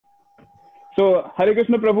So, Hare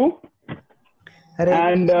Krishna Prabhu. Hare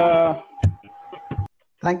and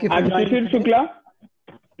thank you for I'm joining. Shishir Shukla.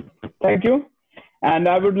 Thank you. And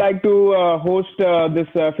I would like to host this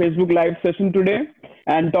Facebook Live session today.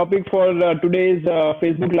 And topic for today's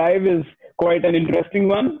Facebook Live is quite an interesting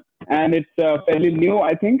one. And it's fairly new,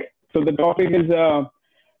 I think. So the topic is the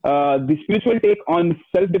spiritual take on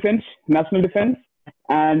self-defense, national defense,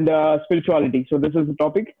 and spirituality. So this is the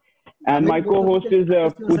topic. And my co-host is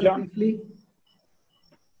Pooja.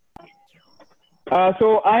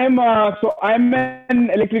 So I'm an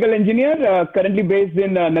electrical engineer currently based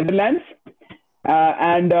in Netherlands,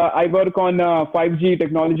 and I work on 5G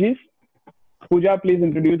technologies. Pooja, please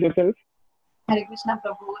introduce yourself. Hare Krishna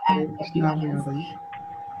Prabhu and everyone else.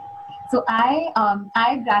 So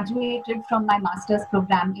I graduated from my master's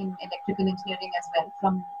program in electrical engineering as well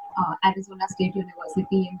from Arizona State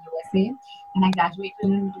University in USA, and I graduated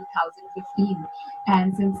in 2015.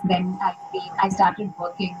 And since then I started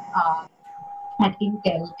working at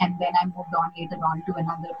Intel, and then I moved on later on to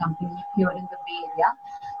another company here in the Bay Area.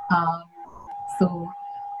 So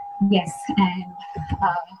yes,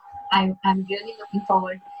 and I'm really looking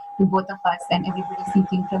forward to both of us and everybody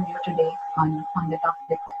seeking from you today on the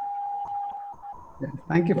topic.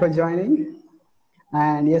 Thank you for joining.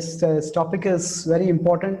 And yes, this topic is very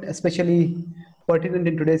important, especially pertinent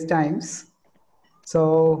in today's times.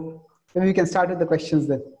 So maybe we can start with the questions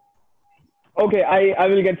then. Okay, I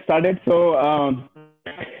will get started. So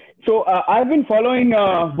I've been following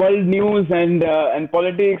world news and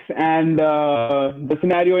politics and the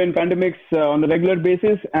scenario in pandemics on a regular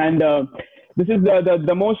basis. And this is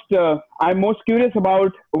the most I'm most curious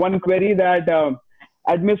about one query that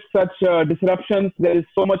amidst such disruptions, there is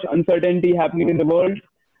so much uncertainty happening in the world,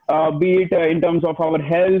 be it in terms of our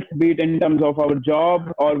health, be it in terms of our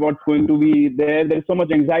job or what's going to be there. There's so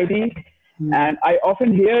much anxiety. And I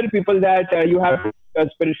often hear people that you have a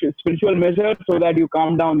spiritual measure so that you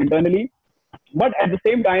calm down internally. But at the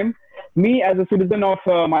same time, me as a citizen of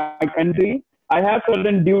my country, I have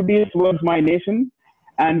certain duties towards my nation.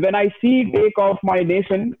 And when I see take of my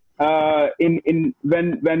nation, when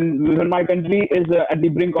my country is at the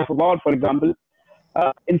brink of a war, for example,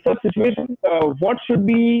 in such situations, what should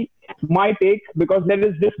be my take? Because there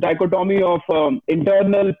is this dichotomy of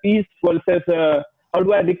internal peace versus how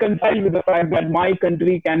do I reconcile with the fact that my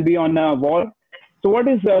country can be on a war? So what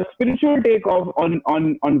is the spiritual take on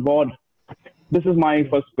war? This is my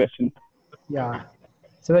first question. Yeah,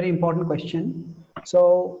 it's a very important question.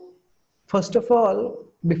 So first of all,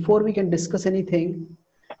 before we can discuss anything,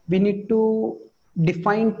 we need to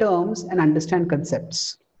define terms and understand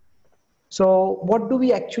concepts. So what do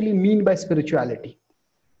we actually mean by spirituality?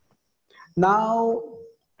 Now,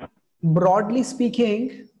 broadly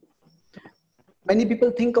speaking, many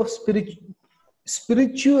people think of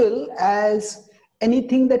spiritual as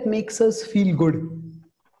anything that makes us feel good.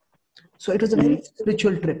 So it was a very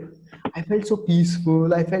spiritual trip. I felt so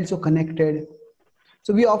peaceful. I felt so connected.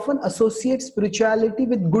 So we often associate spirituality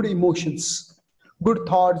with good emotions, good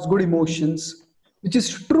thoughts, good emotions, which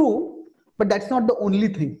is true, but that's not the only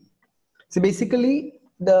thing. So basically,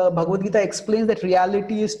 the Bhagavad-Gītā explains that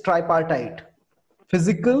reality is tripartite: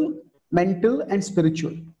 physical, mental, and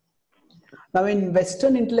spiritual. Now, in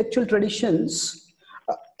Western intellectual traditions,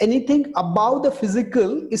 anything above the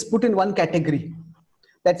physical is put in one category.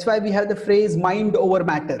 That's why we have the phrase mind over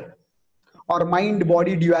matter or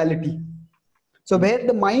mind-body duality. So where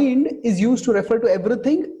the mind is used to refer to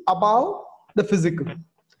everything above the physical.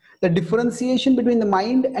 The differentiation between the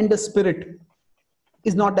mind and the spirit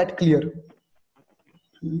is not that clear.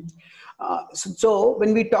 So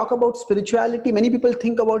when we talk about spirituality, many people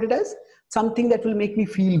think about it as something that will make me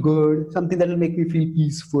feel good, something that will make me feel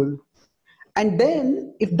peaceful. And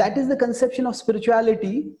then if that is the conception of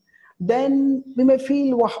spirituality, then we may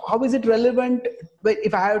feel, well, how is it relevant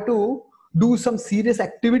if I have to do some serious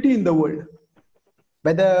activity in the world?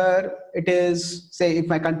 Whether it is, say, if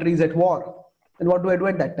my country is at war, then what do I do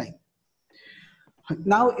at that time?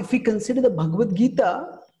 Now, if we consider the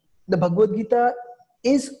Bhagavad-Gītā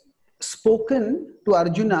is spoken to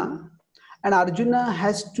Arjuna, and Arjuna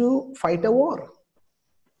has to fight a war.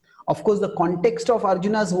 Of course, the context of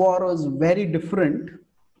Arjuna's war was very different.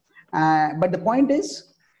 But the point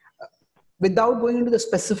is, without going into the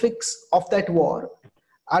specifics of that war,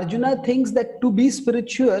 Arjuna thinks that to be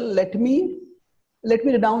spiritual, let me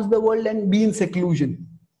renounce the world and be in seclusion.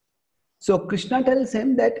 So Krishna tells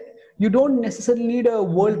him that you don't necessarily need a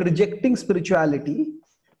world rejecting spirituality.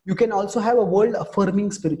 You can also have a world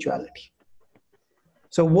affirming spirituality.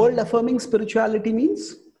 So world affirming spirituality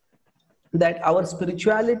means that our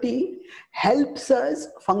spirituality helps us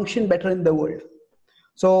function better in the world.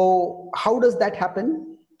 So how does that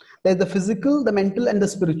happen? There's the physical, the mental, and the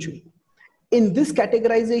spiritual. In this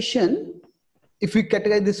categorization, if we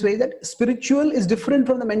categorize this way, that spiritual is different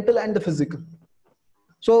from the mental and the physical.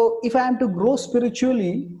 So if I am to grow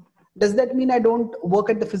spiritually, does that mean I don't work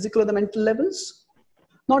at the physical or the mental levels?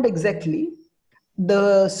 Not exactly.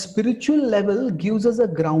 The spiritual level gives us a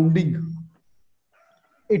grounding.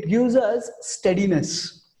 It gives us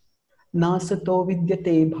steadiness. Na sato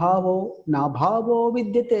vidyate bhavo, na bhavo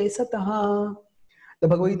vidyate sataha. The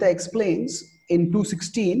Bhagavad-Gītā explains in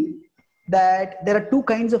 2:16 that there are two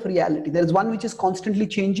kinds of reality. There is one which is constantly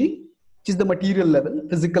changing, which is the material level,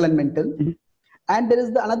 physical and mental. And there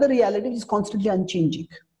is the another reality which is constantly unchanging.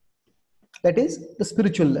 That is the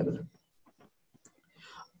spiritual level.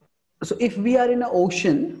 So if we are in an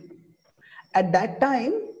ocean, at that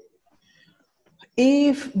time,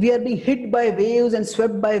 if we are being hit by waves and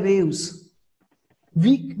swept by waves,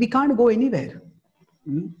 we can't go anywhere.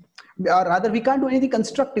 Or rather, we can't do anything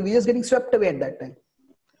constructive. We're just getting swept away at that time.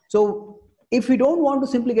 So if we don't want to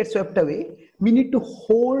simply get swept away, we need to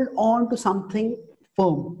hold on to something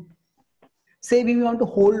firm. Say we want to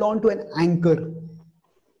hold on to an anchor.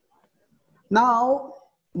 Now,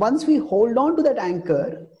 once we hold on to that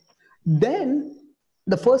anchor, then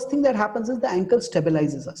the first thing that happens is the anchor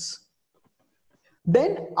stabilizes us.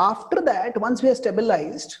 Then after that, once we are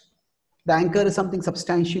stabilized, the anchor is something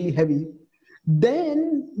substantially heavy,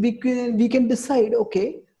 then we can decide,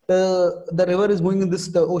 okay, the river is moving in this,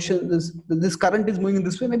 the ocean, this current is moving in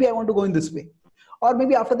this way, maybe I want to go in this way. Or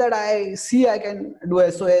maybe after that I see I can do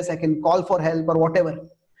SOS, I can call for help or whatever.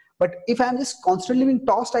 But if I'm just constantly being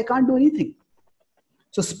tossed, I can't do anything.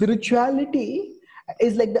 So spirituality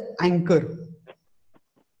is like the anchor.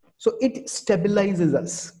 So it stabilizes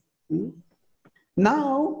us.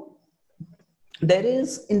 Now, there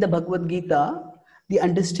is in the Bhagavad-Gītā the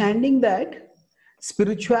understanding that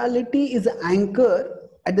spirituality is an anchor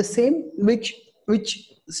at the same which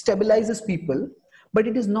stabilizes people, but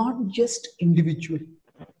it is not just individual.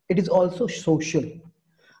 It is also social.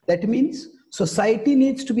 That means society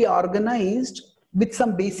needs to be organized with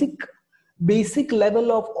some basic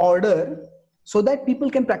level of order so that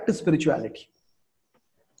people can practice spirituality.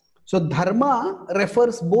 So dharma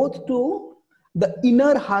refers both to the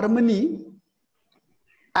inner harmony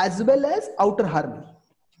as well as outer harmony.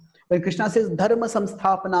 When Krishna says dharma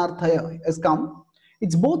samsthapanarthaya has come,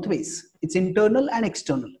 it's both ways. It's internal and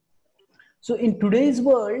external. So in today's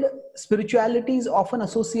world, spirituality is often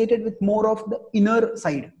associated with more of the inner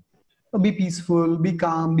side. Be peaceful, be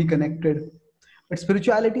calm, be connected. But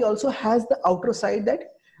spirituality also has the outer side that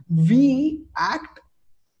we act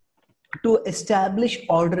to establish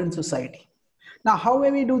order in society. Now, how may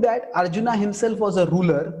we do that? Arjuna himself was a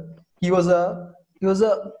ruler. He was a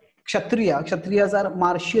Kshatriya. Kshatriyas are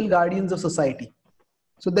martial guardians of society.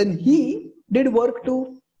 So then he did work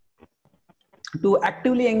to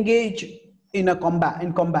actively engage in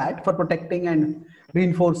combat for protecting and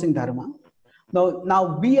reinforcing dharma.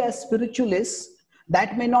 Now we as spiritualists,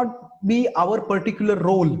 that may not be our particular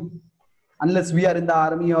role unless we are in the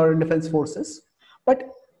army or in defense forces, but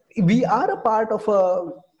we are a part of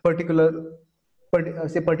a particular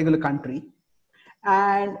country,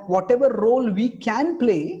 and whatever role we can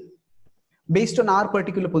play based on our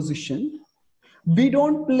particular position, we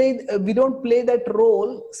don't play that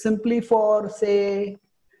role simply for, say,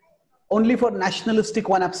 only for nationalistic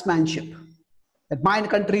one-upsmanship, that my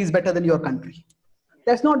country is better than your country.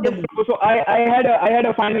 That's not the. So I had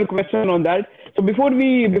a final question on that. So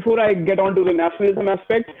before I get on to the nationalism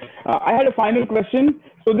aspect, I had a final question.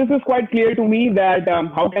 So this is quite clear to me that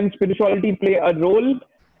how can spirituality play a role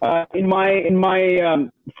in my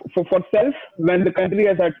for self when the country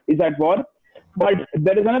is at war? But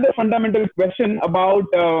there is another fundamental question about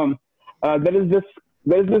there is this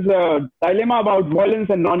dilemma about violence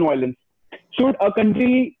and non-violence. Should a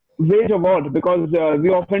country wage a war? Because we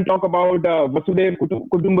often talk about Vasudhaiva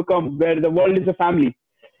Kutumbakam, where the world is a family.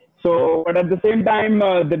 So, but at the same time,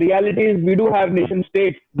 the reality is we do have nation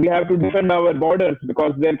states. We have to defend our borders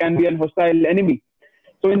because there can be a hostile enemy.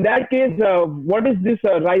 So in that case, what is this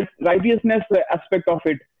righteousness aspect of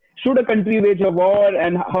it? Should a country wage a war,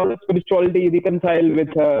 and how does spirituality reconcile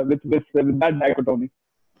with that dichotomy?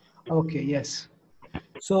 Okay, yes.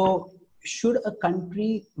 So should a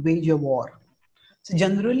country wage a war? So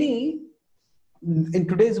generally, in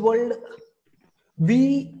today's world,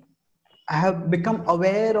 we have become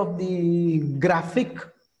aware of the graphic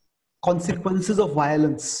consequences of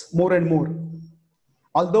violence more and more.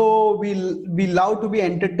 Although we love to be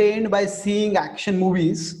entertained by seeing action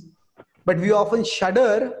movies, but we often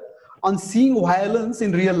shudder on seeing violence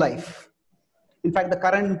in real life. In fact, the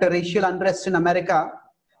current racial unrest in America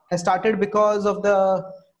has started because of the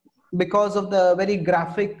very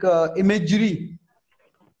graphic imagery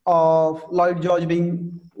of Lloyd George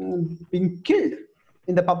being killed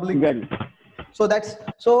in the public. Exactly.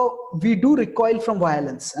 So we do recoil from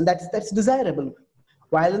violence, and that's desirable.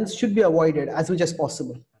 Violence should be avoided as much as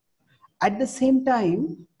possible. At the same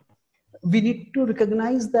time, we need to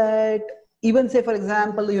recognize that even, say, for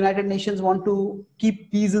example, the United Nations want to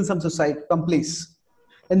keep peace in some society, some place,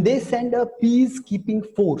 and they send a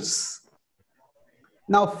peacekeeping force.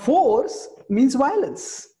 Now, force means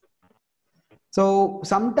violence. So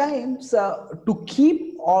sometimes to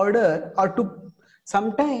keep order, or to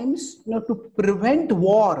sometimes to prevent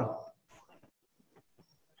war,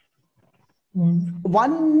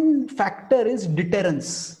 one factor is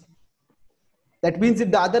deterrence. That means if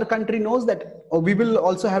the other country knows that we will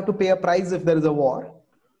also have to pay a price if there is a war,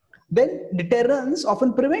 then deterrence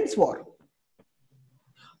often prevents war.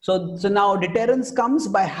 So now deterrence comes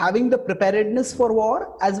by having the preparedness for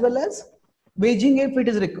war as well as waging it if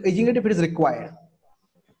it is required.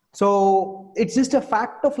 So it's just a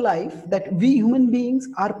fact of life that we human beings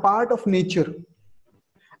are part of nature,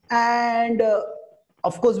 and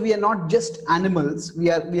of course we are not just animals. We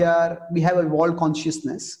have evolved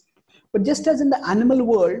consciousness, but just as in the animal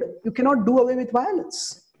world, you cannot do away with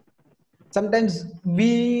violence. Sometimes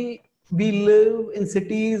we live in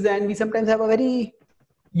cities, and we sometimes have a very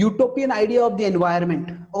utopian idea of the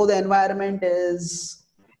environment. Oh, the environment is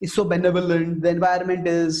so benevolent. The environment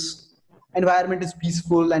is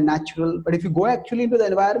peaceful and natural. But if you go actually into the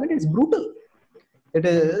environment, it's brutal. It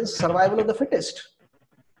is survival of the fittest.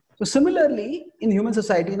 So similarly, in human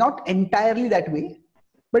society, not entirely that way,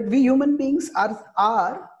 but we human beings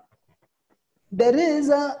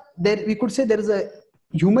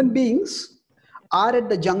human beings are at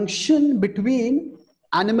the junction between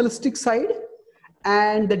animalistic side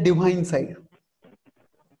and the divine side.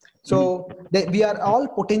 So we are all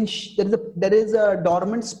potential. There is a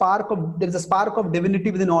dormant spark of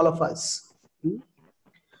divinity within all of us.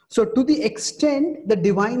 So to the extent the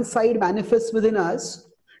divine side manifests within us,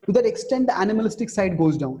 to that extent the animalistic side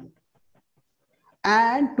goes down.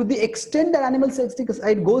 And to the extent that animalistic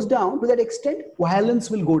side goes down, to that extent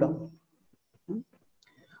violence will go down.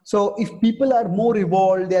 So if people are more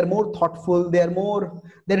evolved, they are more thoughtful, their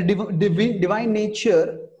divine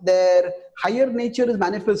nature, their higher nature is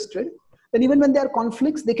manifested, then even when there are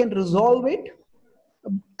conflicts, they can resolve it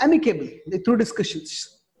amicably through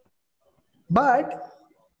discussions. But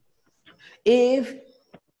if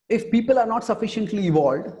people are not sufficiently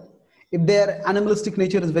evolved, if their animalistic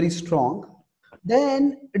nature is very strong,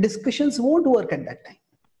 then discussions won't work at that time.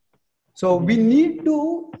 So we need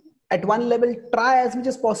to, at one level, try as much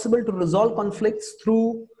as possible to resolve conflicts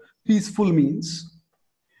through peaceful means.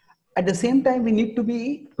 At the same time, we need to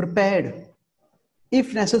be prepared,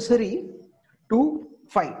 if necessary, to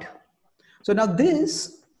fight. So now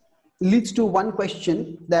this leads to one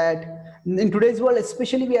question, that in today's world,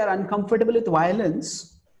 especially, we are uncomfortable with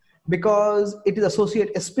violence because it is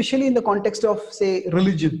associated, especially in the context of, say,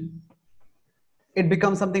 religion. It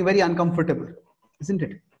becomes something very uncomfortable, isn't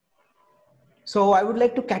it? So I would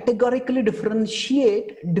like to categorically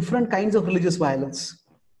differentiate different kinds of religious violence.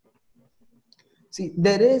 See,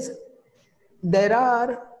 there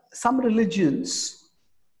are some religions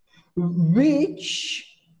which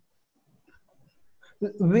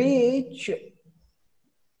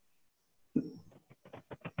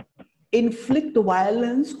inflict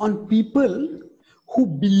violence on people who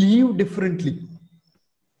believe differently.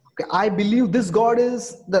 Okay, I believe this God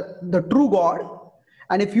is the true God,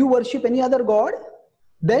 and if you worship any other God,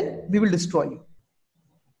 then we will destroy you.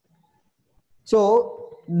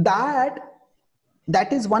 So that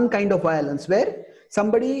is one kind of violence, where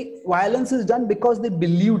violence is done because they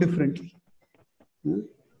believe differently.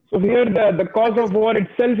 So here the cause of war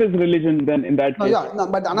itself is religion, then, in that case.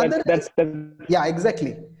 But another yeah,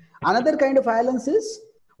 exactly. Another kind of violence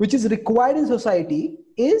which is required in society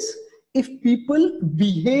is if people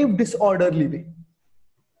behave disorderly way.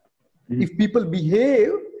 If people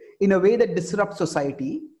behave in a way that disrupts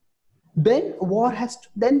society, then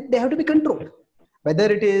then they have to be controlled.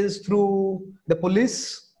 Whether it is through the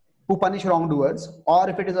police who punish wrongdoers, or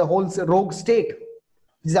if it is a whole rogue state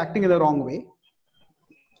which is acting in the wrong way,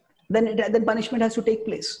 then punishment has to take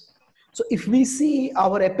place. So if we see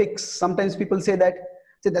our epics, sometimes people say that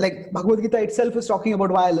like Bhagavad-Gītā itself is talking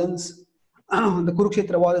about violence. The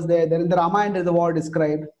Kurukshetra war is there. Then in the Ramayana there is a war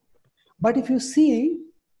described. But if you see,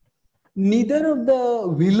 neither of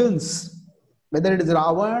the villains, whether it is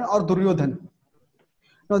Ravan or Duryodhan,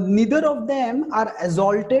 neither of them are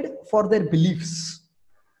exalted for their beliefs.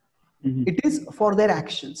 It is for their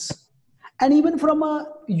actions. And even from a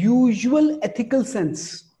usual ethical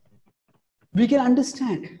sense, we can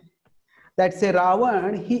understand that, say,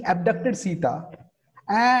 Ravan, he abducted Sita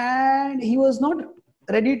and he was not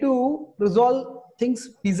ready to resolve things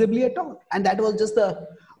feasibly at all. And that was just the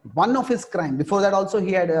one of his crime. Before that also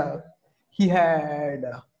he had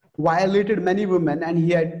violated many women, and he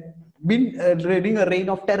had been reading a reign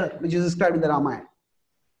of terror, which is described in the Ramayana.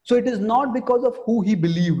 So it is not because of who he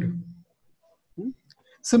believed.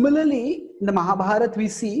 Similarly, in the Mahabharata, we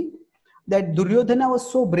see that Duryodhana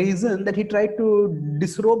was so brazen that he tried to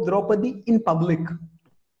disrobe Draupadi in public.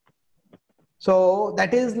 So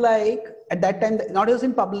that is like, at that time, not just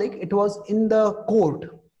in public, it was in the court,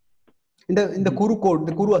 in the Kuru court,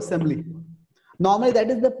 the Kuru assembly. Normally,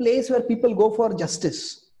 that is the place where people go for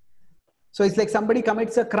justice. So it's like somebody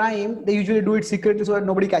commits a crime, they usually do it secretly so that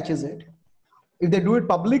nobody catches it. If they do it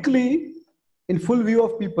publicly, in full view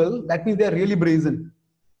of people, that means they're really brazen.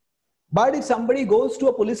 But if somebody goes to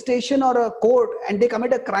a police station or a court and they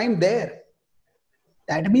commit a crime there,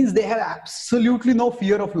 that means they have absolutely no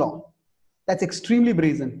fear of law. That's extremely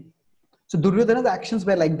brazen. So Duryodhana's actions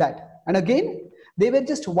were like that. And again, they were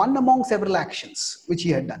just one among several actions which he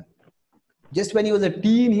had done. Just when he was a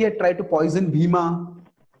teen, he had tried to poison Bhima.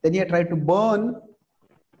 Then he had tried to burn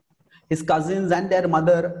his cousins and their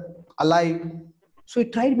mother alive. So he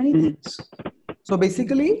tried many things. So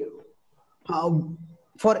basically,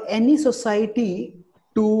 for any society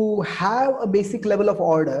to have a basic level of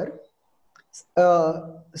order, a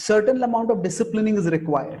certain amount of disciplining is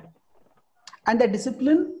required. And that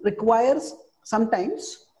discipline requires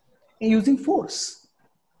sometimes using force.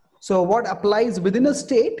 So what applies within a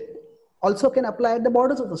state also can apply at the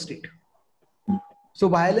borders of the state. So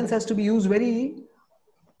violence has to be used very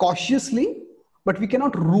cautiously, but we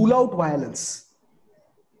cannot rule out violence.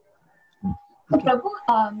 So Prabhu,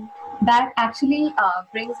 that actually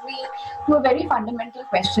brings me to a very fundamental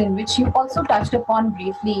question, which you also touched upon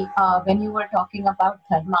briefly when you were talking about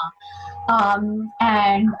dharma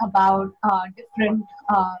and about different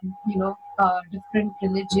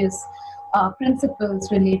religious principles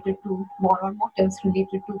related to war or motives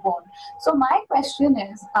related to war. So my question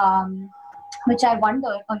is, which I wonder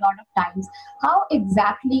a lot of times, how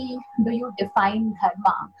exactly do you define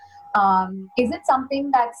dharma? Is it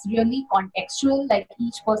something that's really contextual, like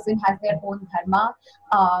each person has their own dharma,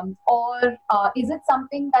 or is it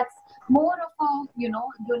something that's more of a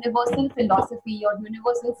universal philosophy or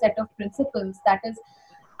universal set of principles that is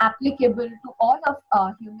applicable to all of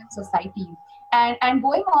human society? And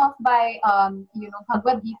going off by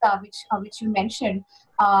Bhagavad-Gītā, which you mentioned,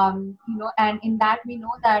 and in that we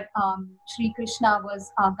know that Sri Krishna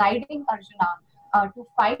was guiding Arjuna to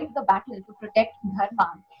fight the battle to protect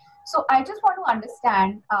dharma. So I just want to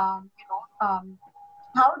understand, how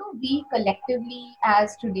do we collectively,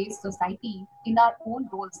 as today's society, in our own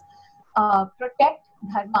roles, protect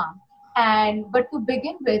dharma? But to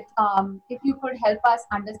begin with, if you could help us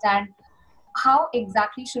understand, how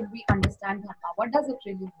exactly should we understand dharma? What does it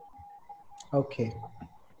really mean? Okay.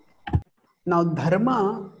 Now,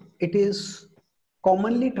 dharma, it is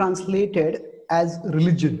commonly translated as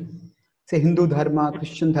religion. Say Hindu dharma,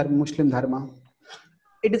 Christian dharma, Muslim dharma.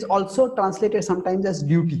 It is also translated sometimes as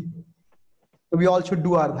duty. We all should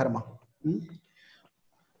do our dharma.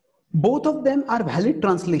 Both of them are valid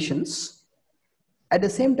translations. At the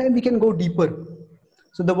same time, we can go deeper.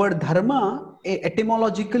 So the word dharma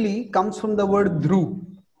etymologically comes from the word dhru.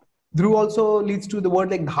 Dhru also leads to the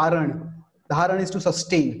word like dharan. Dharan is to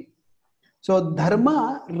sustain. So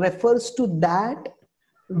dharma refers to that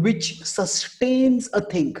which sustains a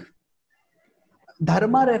thing.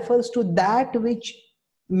 Dharma refers to that which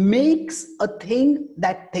makes a thing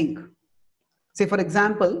that thing. Say, for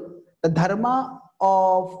example, the dharma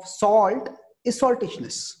of salt is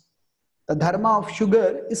saltishness. The dharma of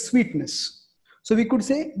sugar is sweetness. So we could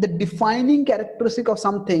say the defining characteristic of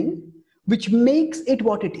something which makes it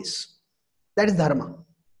what it is. That is dharma.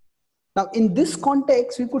 Now, in this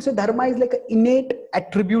context, we could say dharma is like an innate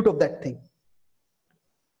attribute of that thing.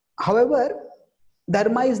 However,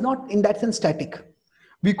 dharma is not in that sense static.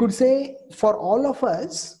 We could say for all of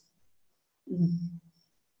us,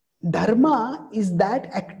 dharma is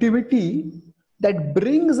that activity that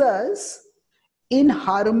brings us in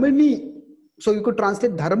harmony. So you could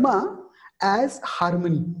translate dharma as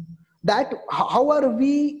harmony. That how are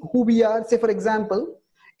we who we are? Say, for example,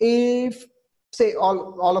 if say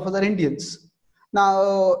all of us are Indians.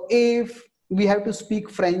 Now, if we have to speak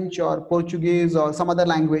French or Portuguese or some other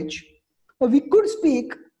language, we could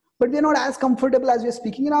speak, but we're not as comfortable as we're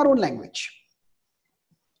speaking in our own language.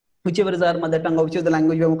 Whichever is our mother tongue or whichever the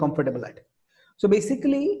language we are more comfortable at. So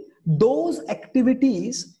basically, those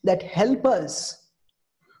activities that help us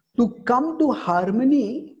to come to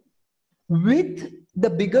harmony with the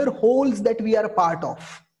bigger wholes that we are a part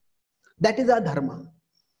of. That is our dharma.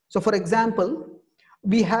 So for example,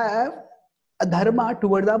 we have a dharma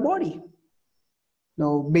towards our body.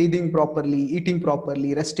 Bathing properly, eating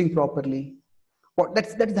properly, resting properly.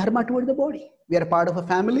 That's dharma towards the body. We are a part of a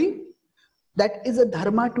family. That is a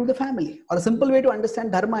dharma to the family. Or a simple way to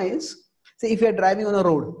understand dharma is, say if you are driving on a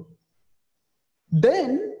road,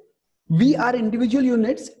 then we are individual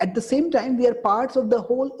units. At the same time, we are parts of the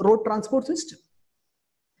whole road transport system.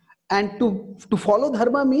 And to follow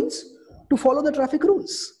dharma means to follow the traffic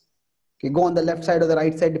rules. Okay, go on the left side or the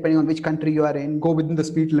right side, depending on which country you are in. Go within the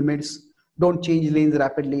speed limits. Don't change lanes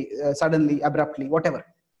rapidly, suddenly, abruptly, whatever.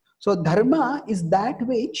 So dharma is that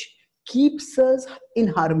which keeps us in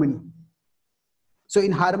harmony. So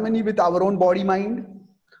in harmony with our own body, mind,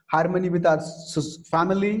 harmony with our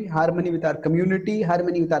family, harmony with our community,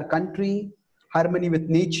 harmony with our country, harmony with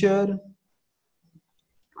nature,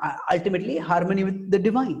 ultimately harmony with the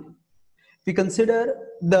divine. If we consider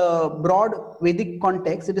the broad Vedic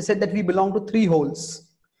context, it is said that we belong to three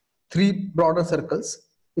wholes, three broader circles.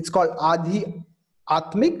 It's called Adi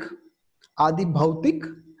Atmik, Adi Bhautik,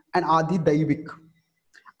 and Adi Daivik.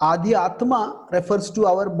 Adi Atma refers to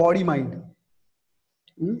our body mind.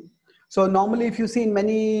 So normally if you see in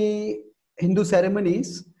many Hindu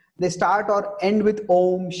ceremonies, they start or end with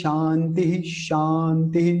Om Shanti,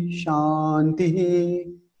 Shanti,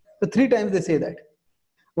 Shanti. So 3 times they say that.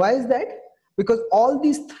 Why is that? Because all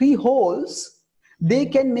these 3 wholes, they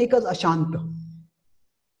can make us ashanta.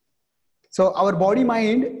 So our body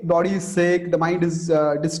is sick, the mind is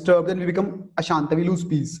disturbed, then we become ashanta, we lose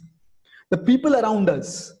peace. The people around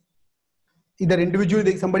us, either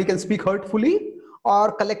individually somebody can speak hurtfully,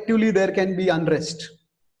 or collectively there can be unrest.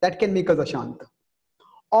 That can make us ashanta.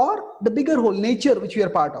 Or the bigger whole, nature, which we are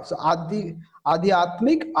part of. So Adi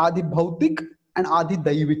Atmik, Adi Bhautik, and Adi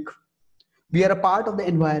Daivik. We are a part of the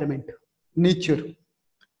environment, nature.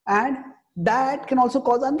 And that can also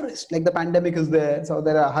cause unrest, like the pandemic is there. So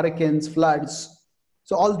there are hurricanes, floods.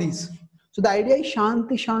 So all these. So the idea is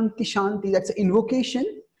Shanti, Shanti, Shanti. That's an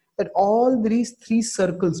invocation that all these 3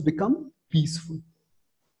 circles become peaceful.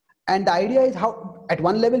 And the idea is how, at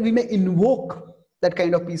one level, we may invoke that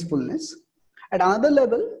kind of peacefulness. At another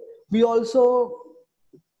level, we also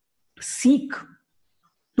seek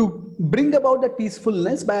to bring about that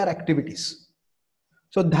peacefulness by our activities.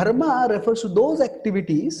 So dharma refers to those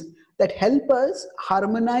activities that help us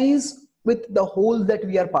harmonize with the whole that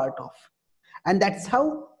we are part of. And that's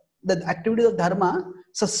how the activities of dharma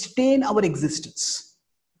sustain our existence.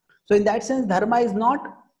 So in that sense, dharma is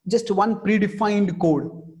not just one predefined code.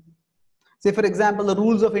 Say for example, the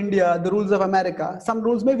rules of India, the rules of America, some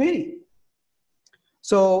rules may vary.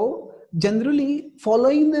 So generally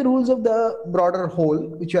following the rules of the broader whole,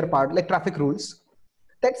 which you are part, like traffic rules,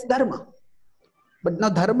 that's dharma. But now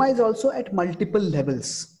dharma is also at multiple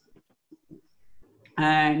levels.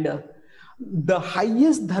 And the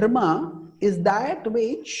highest dharma is that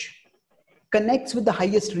which connects with the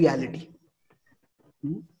highest reality.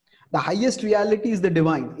 The highest reality is the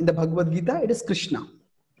divine. In the Bhagavad-Gītā, it is Krishna.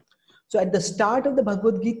 So at the start of the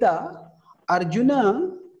Bhagavad-Gītā,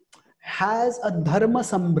 Arjuna has a dharma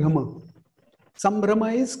sambrama.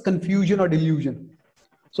 Sambrama is confusion or delusion.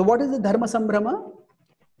 So what is the dharma sambrama?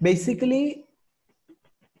 Basically,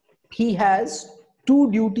 he has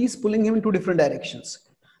 2 duties pulling him in 2 different directions.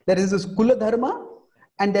 There is this Kula Dharma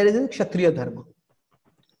and there is a Kshatriya Dharma.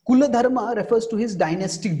 Kula Dharma refers to his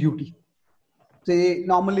dynastic duty. Say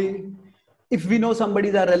normally, if we know somebody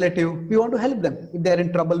is our relative, we want to help them. If they are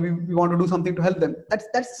in trouble, we want to do something to help them.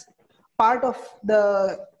 That's part of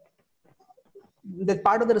the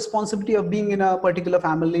responsibility of being in a particular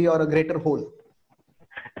family or a greater whole.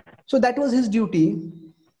 So that was his duty,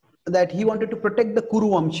 that he wanted to protect the Kuru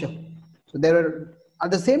Vamsha. So there were,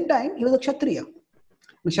 at the same time, he was a Kshatriya.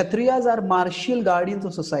 The Kshatriyas are martial guardians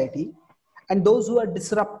of society, and those who are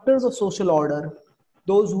disruptors of social order,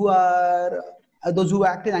 those who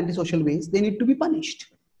act in antisocial ways, they need to be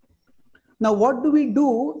punished. Now, what do we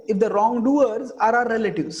do if the wrongdoers are our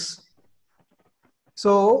relatives?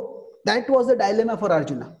 So that was the dilemma for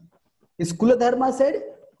Arjuna. His Kula Dharma said,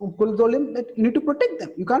 Kula told him that you need to protect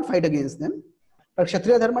them. You can't fight against them. But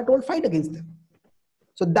Kshatriya Dharma told fight against them.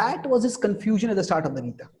 So that was his confusion at the start of the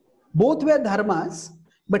Gita. Both were dharmas,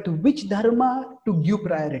 but which dharma to give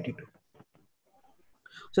priority to?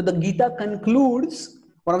 So the Gita concludes,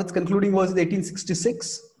 one of its concluding verses,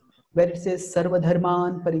 1866, where it says, Sarva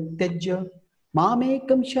dharman parityajya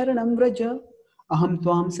mamekam sharanam vraja aham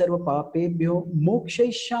tvam sarva papebhyo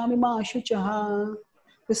mokshayishyami ma shuchaha.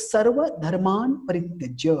 is Sarva Dharman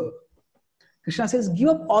Parityajya. Krishna says, give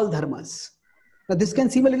up all dharmas. Now this can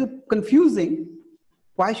seem a little confusing.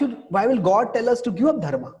 Why will God tell us to give up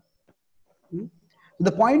dharma?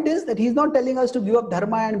 The point is that he is not telling us to give up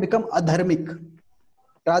dharma and become adharmic.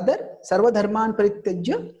 Rather, Sarva Dharman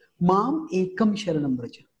Parityajya Mam Ekam Sharanam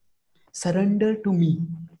Vraja. Surrender to me.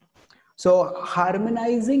 So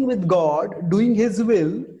harmonizing with God, doing his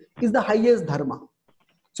will is the highest dharma.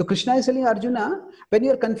 So Krishna is telling Arjuna, when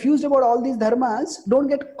you are confused about all these dharmas, don't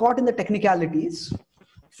get caught in the technicalities.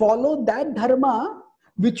 Follow that dharma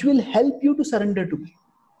which will help you to surrender to me.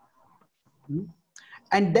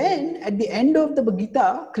 And then at the end of the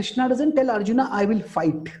Gita, Krishna doesn't tell Arjuna, I will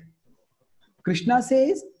fight. Krishna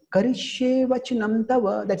says, Karishye Vachanam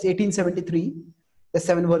Tava, that's 1873. There's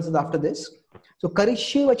 7 verses after this. So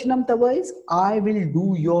Karishye Vachanam Tava is, I will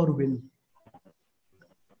do your will.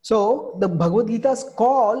 So the Bhagavad-Gita's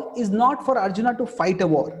call is not for Arjuna to fight a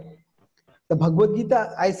war. The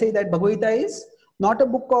Bhagavad-Gita, I say that Bhagavad-Gita is not a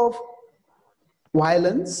book of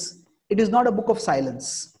violence. It is not a book of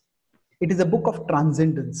silence. It is a book of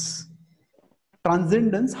transcendence.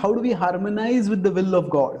 Transcendence, how do we harmonize with the will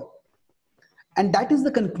of God? And that is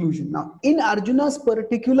the conclusion. Now, in Arjuna's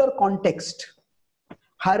particular context,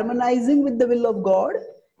 harmonizing with the will of God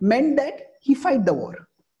meant that he fight the war.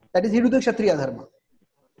 That is, he do the Kshatriya dharma.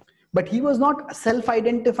 But he was not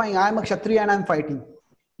self-identifying, I am a Kshatriya and I am fighting.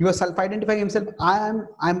 He was self-identifying himself, I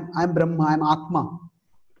am Brahma, I am Atma.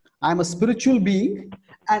 I am a spiritual being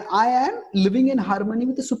and I am living in harmony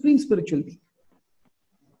with the supreme spiritual being.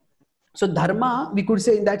 So dharma, we could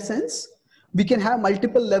say in that sense, we can have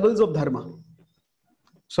multiple levels of dharma.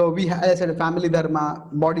 So we have, as I said, family dharma,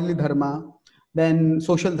 bodily dharma, then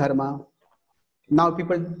social dharma. Now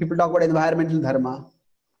people talk about environmental dharma.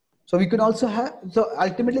 So we can also have, so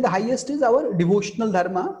ultimately the highest is our devotional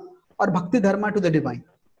dharma or bhakti dharma to the divine.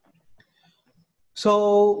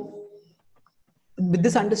 So with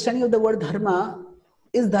this understanding of the word dharma,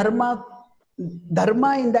 is dharma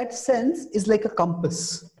in that sense is like a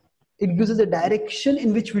compass. It gives us a direction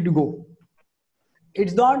in which we to go.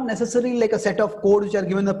 It's not necessarily like a set of codes which are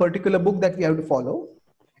given in a particular book that we have to follow.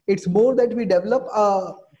 It's more that we develop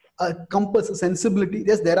a compass, a sensibility.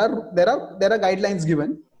 Yes, there are guidelines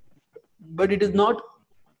given, but it is not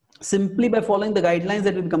simply by following the guidelines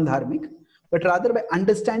that we become dharmic, but rather by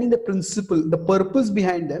understanding the principle, the purpose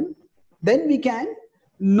behind them, then we can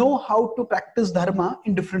know how to practice dharma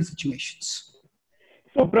in different situations.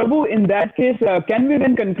 So, Prabhu, in that case, can we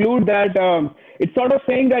then conclude that it's sort of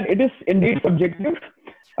saying that it is indeed subjective,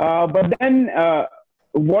 but then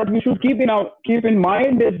what we should keep in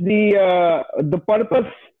mind is the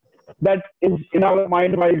purpose that is in our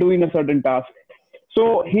mind while doing a certain task.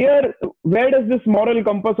 So here, where does this moral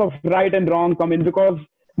compass of right and wrong come in? Because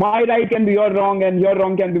my right can be your wrong and your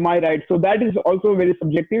wrong can be my right. So that is also very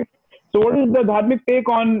subjective. So what is the dharmic take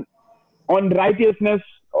on righteousness?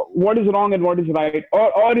 What is wrong and what is right?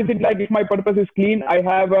 Or is it like, if my purpose is clean, I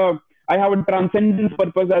have a transcendence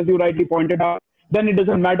purpose, as you rightly pointed out, then it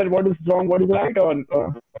doesn't matter what is wrong, what is right, or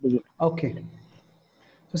is it? Okay.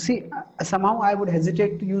 So see, somehow I would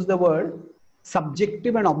hesitate to use the word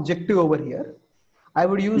subjective and objective over here. I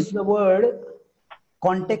would use the word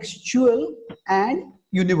contextual and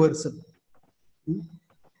universal.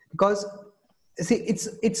 Because see,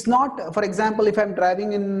 it's not, for example, if I'm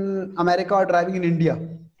driving in America or driving in India,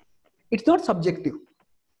 it's not subjective.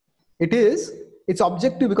 It's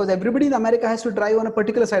objective, because everybody in America has to drive on a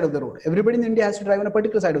particular side of the road. Everybody in India has to drive on a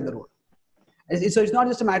particular side of the road. So it's not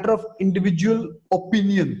just a matter of individual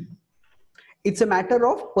opinion. It's a matter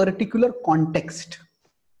of particular context.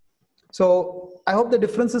 So I hope the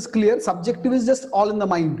difference is clear. Subjective is just all in the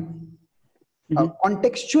mind.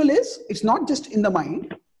 Contextual is, it's not just in the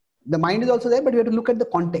mind. The mind is also there, but we have to look at the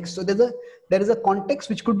context. So there is a context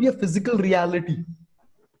which could be a physical reality.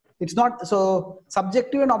 It's not, so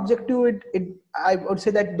subjective and objective, I would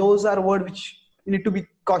say that those are words which you need to be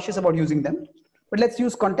cautious about using them. But let's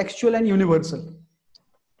use contextual and universal.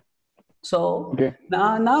 So okay.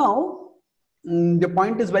 Now the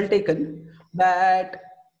point is well taken, that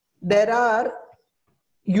there are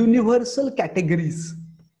universal categories.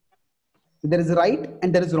 There is right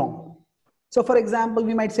and there is wrong. So for example,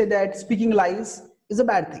 we might say that speaking lies is a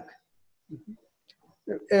bad thing.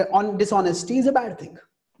 On dishonesty is a bad thing.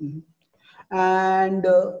 And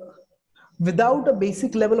without a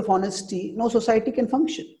basic level of honesty, no society can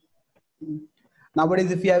function.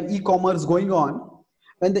 Nowadays, if you have e-commerce going on,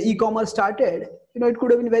 when the e-commerce started, it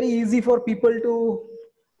could have been very easy for people to,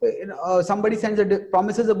 somebody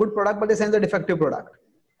promises a good product, but they send a defective product.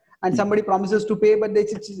 And somebody promises to pay, but they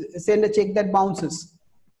send a check that bounces.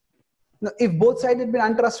 Now, if both sides had been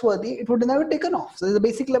untrustworthy, it would have never taken off. So there's a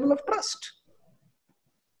basic level of trust.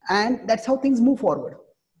 And that's how things move forward.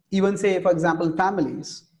 Even say, for example,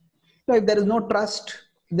 families. Now, if there is no trust,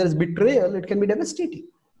 if there is betrayal, it can be devastating.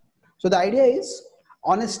 So the idea is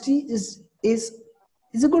honesty is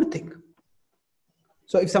a good thing.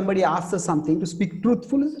 So if somebody asks us something, to speak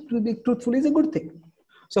truthfully is a good thing.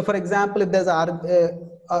 So for example, if there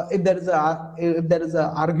is an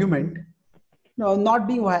argument, not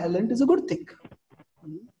being violent is a good thing.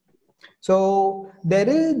 So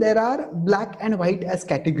there are black and white as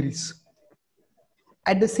categories.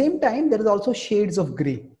 At the same time, there is also shades of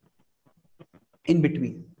gray in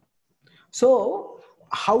between. So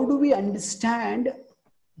how do we understand?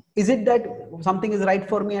 Is it that something is right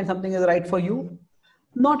for me and something is right for you?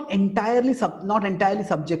 Not entirely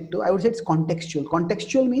subject to. I would say it's contextual.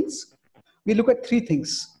 Contextual means we look at three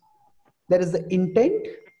things. There is the intent,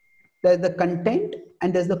 there is the content,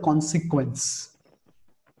 and there's the consequence.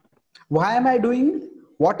 Why am I doing?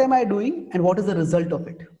 What am I doing? And what is the result of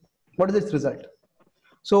it? What is its result?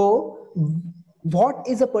 So what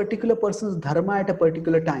is a particular person's dharma at a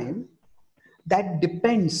particular time? That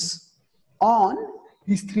depends on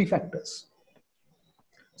these three factors.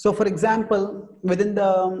 So for example, within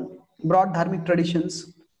the broad dharmic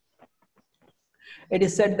traditions, it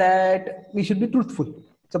is said that we should be truthful.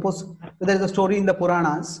 Suppose there is a story in the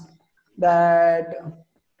Puranas that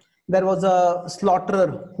there was a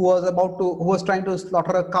slaughterer who was trying to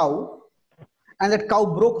slaughter a cow, and that cow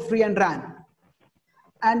broke free and ran.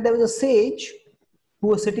 And there was a sage who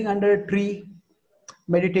was sitting under a tree,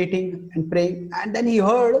 meditating and praying, and then he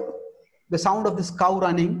heard the sound of this cow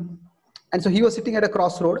running. And so he was sitting at a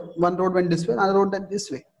crossroad. One road went this way, another road went this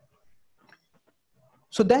way.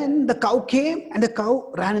 So then the cow came and the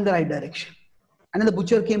cow ran in the right direction. And then the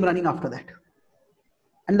butcher came running after that.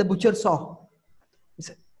 And the butcher saw.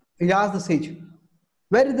 He asked the sage,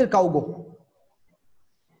 where did the cow go?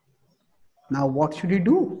 Now what should he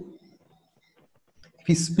do? If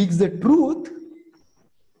he speaks the truth,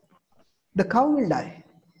 the cow will die.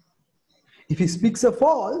 If he speaks a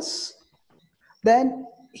false, then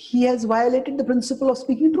he has violated the principle of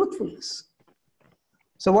speaking truthfulness.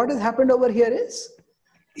 So what has happened over here is,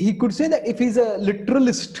 he could say that if he's a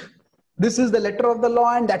literalist, this is the letter of the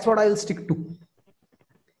law and that's what I will stick to.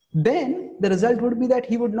 Then the result would be that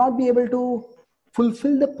he would not be able to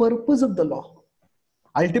fulfill the purpose of the law.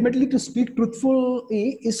 Ultimately, to speak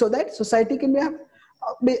truthfully is so that society can have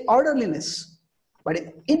orderliness. But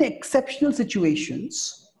in exceptional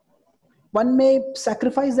situations, one may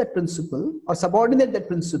sacrifice that principle or subordinate that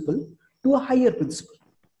principle to a higher principle.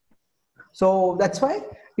 So that's why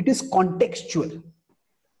it is contextual.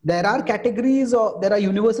 There are categories, or there are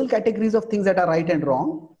universal categories of things that are right and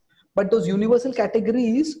wrong, but those universal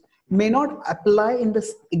categories may not apply in the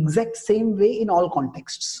exact same way in all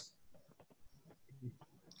contexts.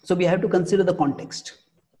 So we have to consider the context.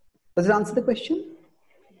 Does it answer the question?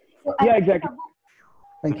 So yeah, exactly.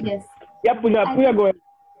 Thank you. Yes. Yeah, Pooja, go ahead.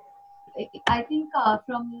 I think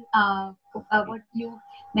from what you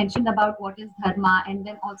mentioned about what is dharma, and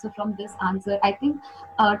then also from this answer, I think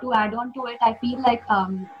to add on to it, I feel like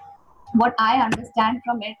what I understand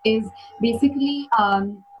from it is basically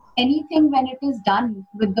anything when it is done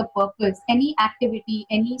with the purpose, any activity,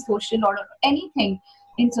 any social order, anything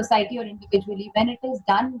in society or individually, when it is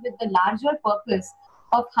done with the larger purpose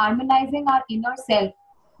of harmonizing our inner self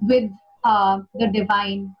with the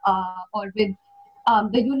divine or with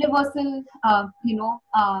the universal,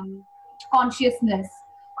 consciousness,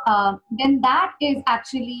 then that is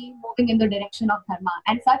actually moving in the direction of dharma.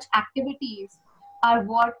 And such activities are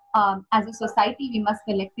what, as a society, we must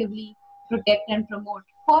collectively protect and promote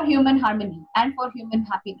for human harmony and for human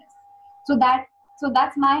happiness. So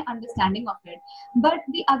that's my understanding of it. But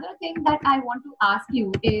the other thing that I want to ask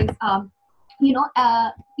you is,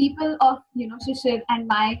 people of Shishir and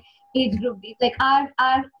my age group, like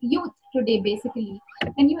our youth today, basically,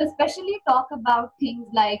 when you especially talk about things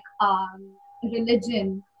like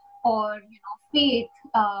religion or faith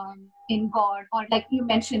in God, or like you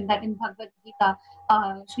mentioned that in Bhagavad-Gītā,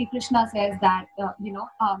 Sri Krishna says that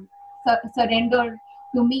surrender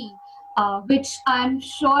to me, which I'm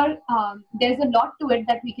sure there's a lot to it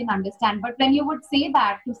that we can understand. But when you would say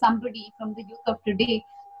that to somebody from the youth of today,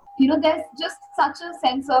 there's just such a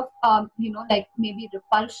sense of, like maybe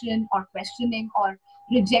repulsion or questioning or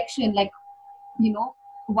rejection, like,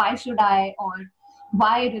 why should I, or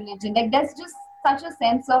why religion? Like, there's just such a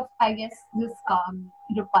sense of, I guess, this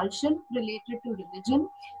repulsion related to religion.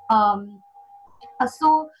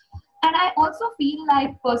 So And I also feel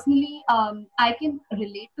like personally, I can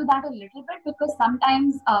relate to that a little bit, because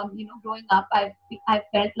sometimes, growing up, I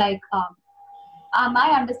felt like my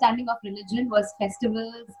understanding of religion was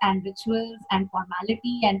festivals and rituals and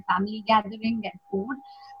formality and family gathering and food.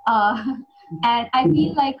 Uh, and I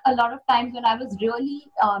feel like a lot of times when I was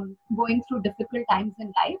really going through difficult times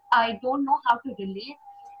in life, I don't know how to relate,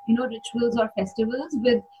 rituals or festivals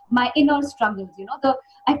with my inner struggles.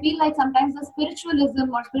 I feel like sometimes the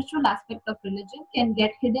spiritualism or spiritual aspect of religion can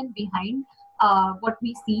get hidden behind what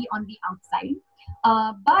we see on the outside.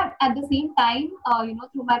 But at the same time,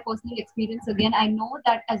 through my personal experience, again, I know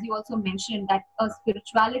that, as you also mentioned, that a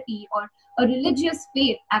spirituality or a religious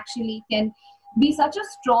faith actually can be such a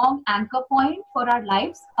strong anchor point for our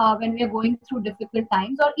lives when we are going through difficult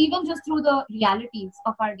times, or even just through the realities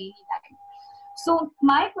of our daily life. So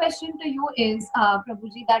my question to you is,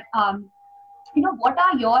 Prabhuji, that what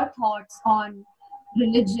are your thoughts on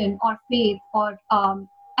religion or faith, or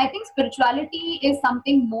I think spirituality is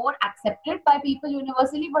something more accepted by people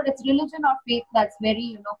universally, but it's religion or faith that's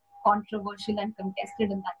very, controversial and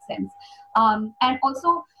contested in that sense. And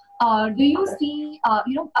also, do you see,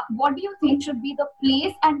 what do you think should be the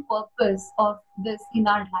place and purpose of this in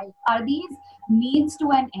our life? Are these means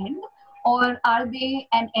to an end, or are they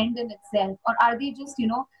an end in itself, or are they just,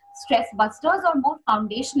 stress busters, or more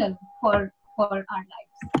foundational for our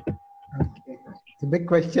lives? Okay. It's a big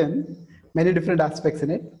question, many different aspects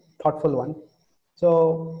in it, thoughtful one.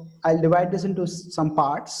 So I'll divide this into some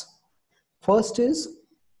parts. First is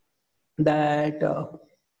that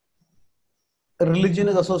religion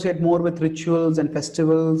is associated more with rituals and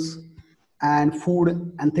festivals and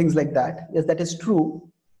food and things like that. Yes, that is true.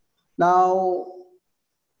 Now,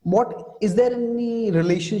 what is there any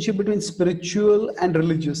relationship between spiritual and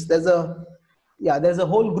religious? There's a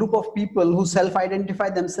whole group of people who self-identify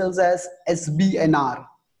themselves as SBNR,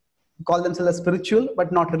 call themselves as spiritual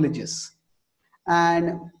but not religious.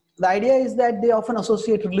 And the idea is that they often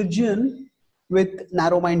associate religion with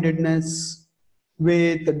narrow-mindedness,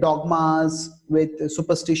 with dogmas, with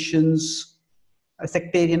superstitions,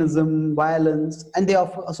 sectarianism, violence, and they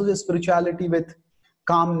often associate spirituality with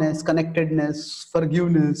calmness, connectedness,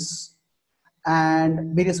 forgiveness,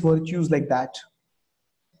 and various virtues like that.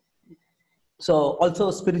 So also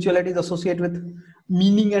spirituality is associated with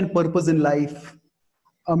meaning and purpose in life,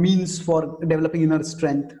 a means for developing inner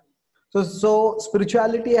strength. So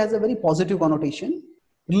spirituality has a very positive connotation.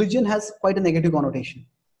 Religion has quite a negative connotation.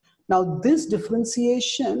 Now this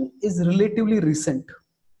differentiation is relatively recent.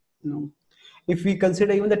 If we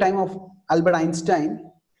consider even the time of Albert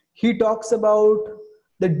Einstein, he talks about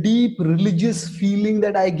the deep religious feeling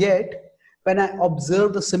that I get when I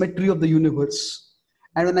observe the symmetry of the universe.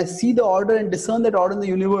 And when I see the order and discern that order in the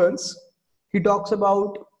universe, he talks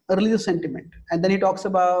about a religious sentiment. And then he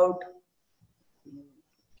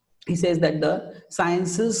says that the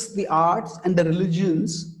sciences, the arts, and the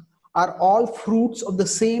religions are all fruits of the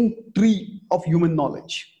same tree of human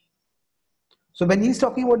knowledge. So when he's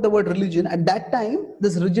talking about the word religion, at that time,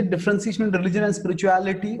 this rigid differentiation in religion and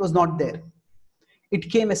spirituality was not there. It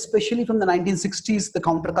came especially from the 1960s, the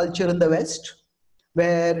counterculture in the West,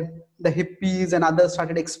 where the hippies and others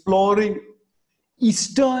started exploring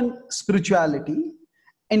Eastern spirituality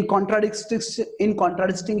in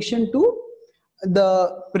contradistinction to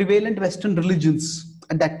the prevalent Western religions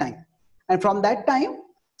at that time. And from that time,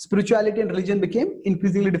 spirituality and religion became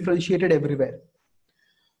increasingly differentiated everywhere.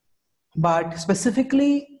 But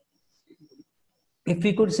specifically, if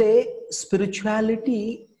we could say,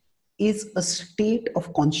 spirituality is a state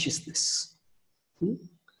of consciousness.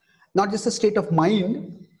 Not just a state of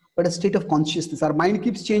mind, but a state of consciousness. Our mind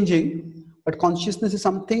keeps changing, but consciousness is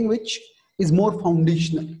something which is more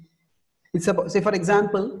foundational. It's about, say for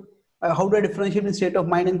example, how do I differentiate in state of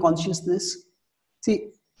mind and consciousness?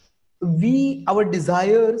 See, our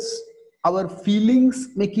desires, our feelings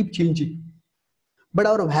may keep changing, but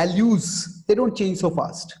our values, they don't change so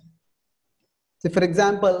fast. Say for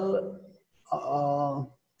example,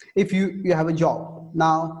 if you have a job.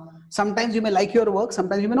 Now, sometimes you may like your work,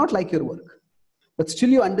 sometimes you may not like your work, but still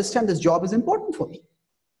you understand this job is important for me.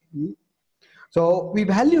 So we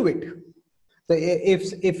value it. So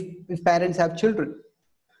if parents have children,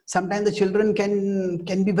 sometimes the children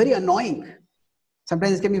can be very annoying.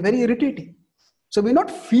 Sometimes it can be very irritating. So we not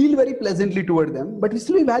feel very pleasantly toward them, but we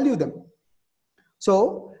still value them.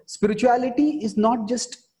 So spirituality is not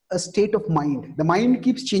just a state of mind. The mind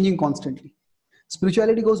keeps changing constantly.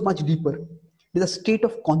 Spirituality goes much deeper. It is a state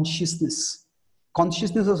of consciousness.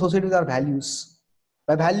 Consciousness is associated with our values.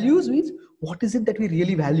 By values means, what is it that we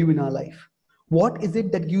really value in our life? What is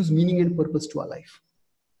it that gives meaning and purpose to our life?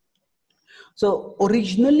 So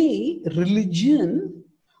originally, religion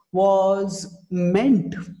was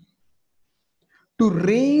meant to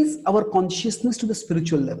raise our consciousness to the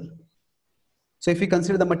spiritual level. So if we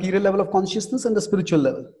consider the material level of consciousness and the spiritual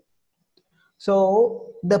level.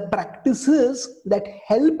 So the practices that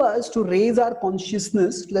help us to raise our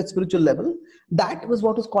consciousness to that spiritual level, that was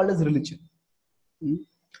what was called as religion.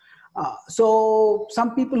 So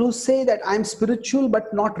some people who say that I'm spiritual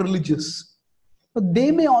but not religious, but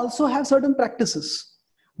they may also have certain practices.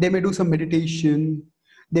 They may do some meditation,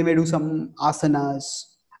 they may do some asanas,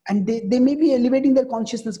 and they may be elevating their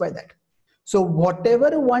consciousness by that. So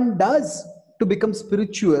whatever one does to become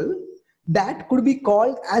spiritual, that could be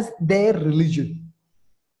called as their religion.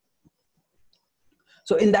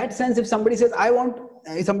 So in that sense, if somebody says,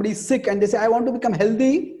 if somebody is sick and they say, I want to become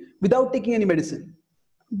healthy without taking any medicine.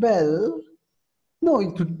 Well,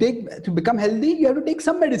 no, to become healthy, you have to take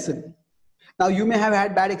some medicine. Now, you may have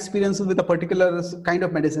had bad experiences with a particular kind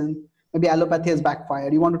of medicine. Maybe allopathy has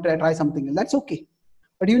backfired. You want to try something else. That's okay.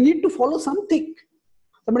 But you need to follow something.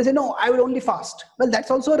 Somebody say, no, I will only fast. Well,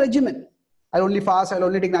 that's also a regimen. I'll only fast. I'll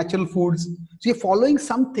only take natural foods. So you're following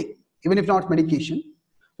something, even if not medication.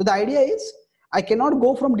 So the idea is, I cannot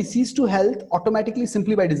go from disease to health automatically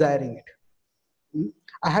simply by desiring it.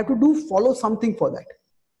 I have to follow something for that.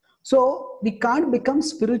 So we can't become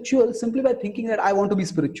spiritual simply by thinking that I want to be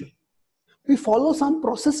spiritual. We follow some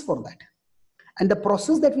process for that. And the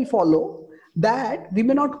process that we follow, that we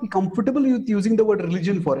may not be comfortable with using the word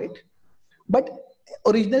religion for it. But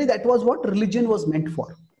originally that was what religion was meant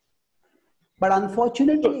for. But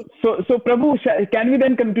unfortunately... So Prabhu, can we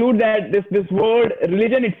then conclude that this word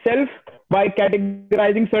religion itself, by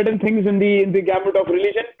categorizing certain things in the gamut of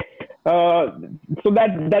religion, so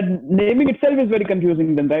that naming itself is very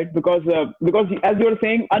confusing then, right? Because as you were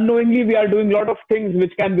saying, unknowingly we are doing a lot of things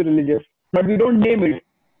which can be religious, but we don't name it.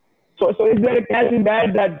 So is there a catch in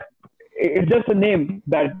that it's just a name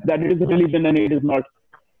that it is a religion and it is not?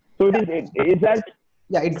 So is that?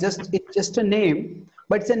 Yeah, it's just a name,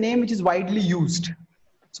 but it's a name which is widely used.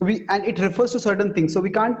 So and it refers to certain things. So we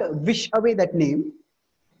can't wish away that name,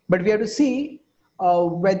 but we have to see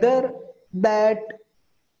whether that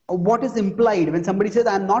what is implied when somebody says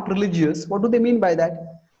I'm not religious. What do they mean by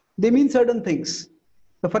that? They mean certain things.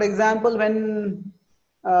 So, for example, when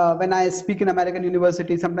I speak in American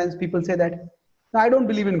university, sometimes people say that no, I don't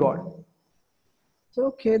believe in God. So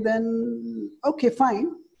okay, then okay,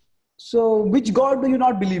 fine. So which God do you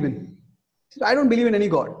not believe in? I don't believe in any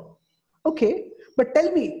God. Okay, but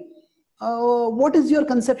tell me, what is your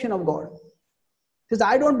conception of God? Says,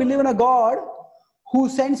 I don't believe in a God who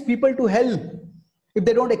sends people to hell if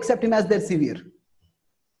they don't accept him as their savior.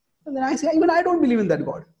 And then I say, even I don't believe in that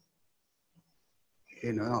God.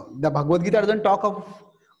 You know, the Bhagavad-Gītā doesn't talk of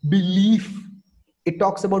belief. It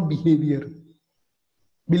talks about behavior.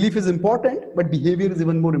 Belief is important, but behavior is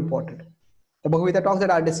even more important. The Bhagavad-Gītā talks that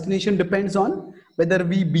our destination depends on whether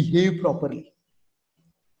we behave properly.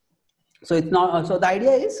 So it's not. So the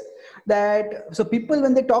idea is that people,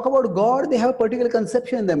 when they talk about God, they have a particular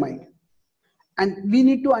conception in their mind, and we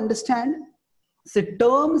need to understand. So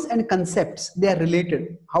terms and concepts, they are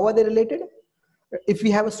related. How are they related? If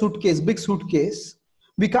we have a suitcase, big suitcase,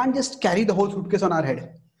 we can't just carry the whole suitcase on our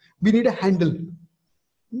head. We need a handle.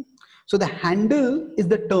 So the handle is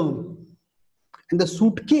the term, and the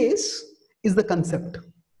suitcase is the concept.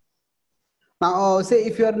 Now, say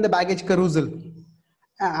if you are in the baggage carousel,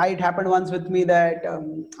 it happened once with me that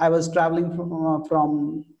I was traveling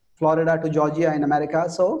from Florida to Georgia in America.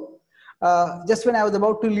 So just when I was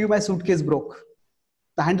about to leave, my suitcase broke.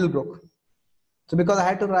 The handle broke. So because I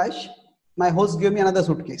had to rush, my host gave me another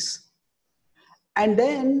suitcase. And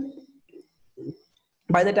then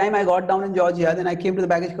by the time I got down in Georgia, then I came to the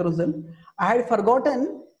baggage carousel. I had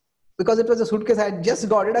forgotten, because it was a suitcase, I had just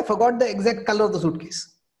got it. I forgot the exact color of the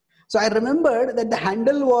suitcase. So I remembered that the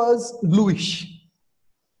handle was bluish.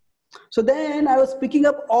 So then I was picking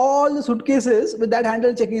up all the suitcases with that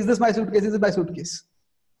handle, checking, is this my suitcase? Is this my suitcase?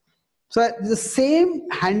 So the same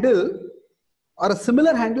handle or a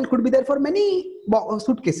similar handle could be there for many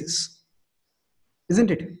suitcases, isn't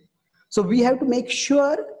it? So we have to make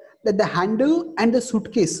sure that the handle and the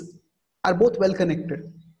suitcase are both well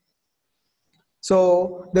connected.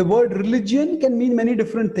 So the word religion can mean many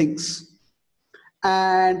different things.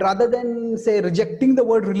 And rather than say rejecting the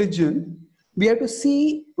word religion, we have to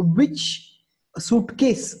see which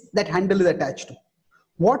suitcase that handle is attached to.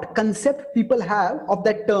 What concept people have of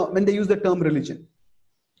that term when they use the term religion.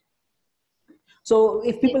 So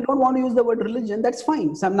if people don't want to use the word religion, that's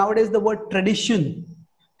fine. So nowadays the word tradition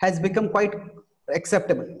has become quite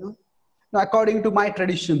acceptable. You know? Now, according to my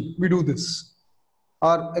tradition, we do this.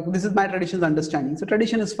 or like, this is my tradition's understanding. So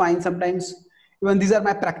tradition is fine. Sometimes even these are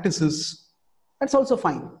my practices. That's also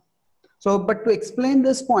fine. So, but to explain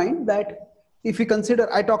this point, that if you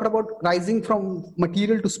consider, I talked about rising from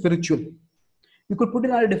material to spiritual. You could put it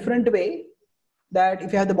in a different way, that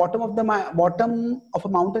if you have the bottom of a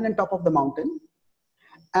mountain and top of the mountain,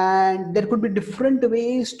 and there could be different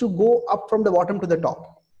ways to go up from the bottom to the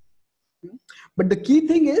top. But the key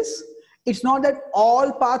thing is, it's not that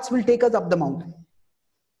all paths will take us up the mountain.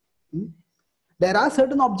 There are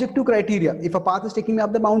certain objective criteria. If a path is taking me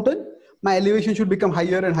up the mountain, my elevation should become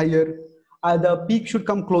higher and higher. The peak should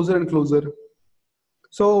come closer and closer.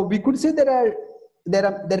 So we could say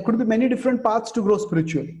there could be many different paths to grow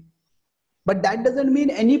spiritually. But that doesn't mean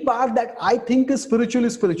any path that I think is spiritual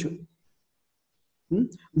is spiritual.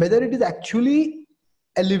 Whether it is actually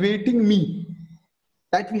elevating me,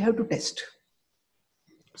 that we have to test.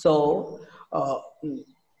 So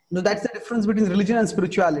that's the difference between religion and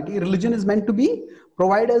spirituality. Religion is meant to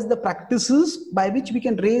provide us the practices by which we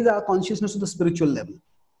can raise our consciousness to the spiritual level.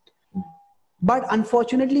 But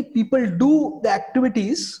unfortunately, people do the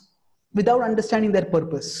activities without understanding their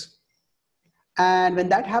purpose. And when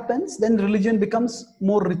that happens, then religion becomes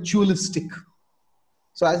more ritualistic.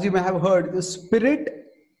 So as you may have heard, the spirit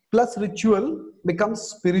plus ritual becomes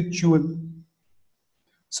spiritual.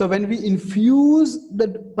 So when we infuse the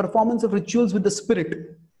performance of rituals with the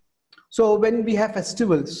spirit, so when we have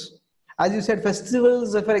festivals, as you said,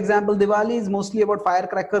 festivals, for example, Diwali is mostly about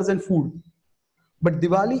firecrackers and food. But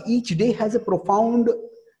Diwali each day has a profound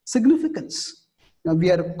significance. Now,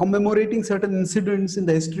 we are commemorating certain incidents in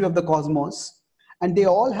the history of the cosmos, and they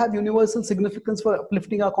all have universal significance for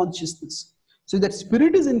uplifting our consciousness. So if that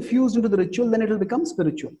spirit is infused into the ritual, then it will become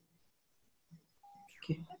spiritual.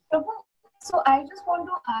 Okay. So I just want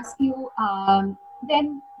to ask you,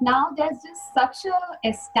 then now there's just such a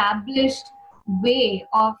established way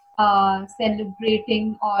of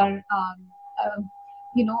celebrating or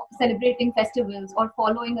celebrating festivals or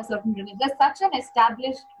following a certain religion. There's such an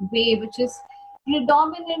established way which is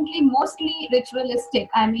predominantly mostly ritualistic.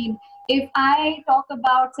 I mean, if I talk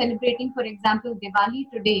about celebrating, for example, Diwali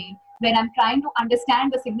today, when I'm trying to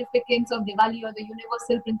understand the significance of Diwali or the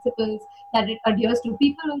universal principles that it adheres to,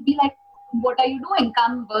 people will be like, what are you doing?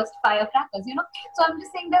 Come burst firecrackers, So I'm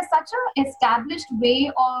just saying there's such an established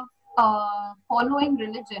way of following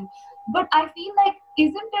religion. But I feel like,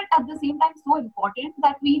 isn't it at the same time so important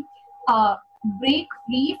that we break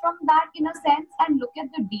free from that in a sense and look at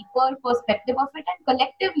the deeper perspective of it, and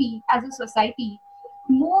collectively as a society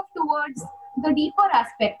move towards the deeper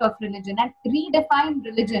aspect of religion and redefine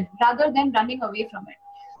religion rather than running away from it?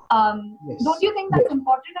 Yes. Don't you think that's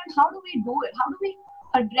important? And how do we do it? How do we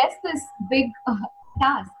address this big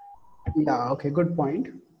task? Yeah, okay, good point.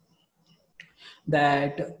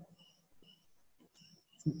 That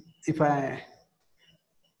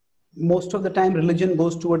most of the time religion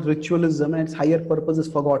goes towards ritualism and its higher purpose is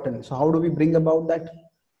forgotten. So how do we bring about that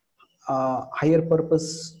higher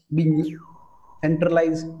purpose being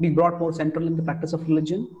centralized, be brought more central in the practice of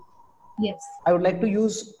religion? Yes. I would like to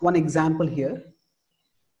use one example here.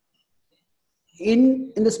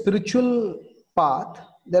 In the spiritual path,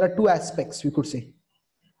 there are two aspects, we could say.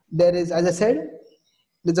 There is, as I said,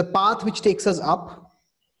 there's a path which takes us up.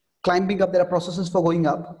 Climbing up, there are processes for going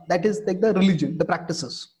up. That is like the religion, the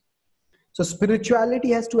practices. So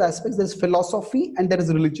spirituality has two aspects. There's philosophy and there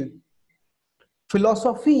is religion.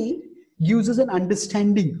 Philosophy uses an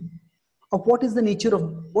understanding of what is the nature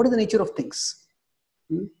of things.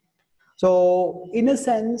 So in a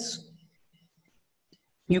sense,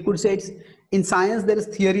 you could say in science there is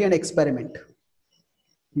theory and experiment.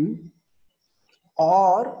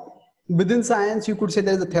 Or within science, you could say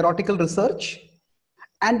there is a theoretical research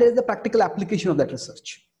and there is the practical application of that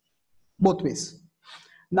research. Both ways.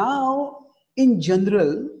 Now, in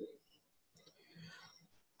general,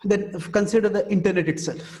 then consider the internet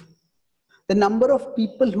itself. The number of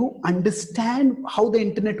people who understand how the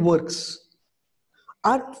internet works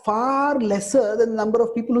are far lesser than the number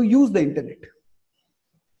of people who use the internet.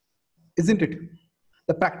 Isn't it?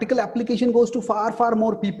 The practical application goes to far, far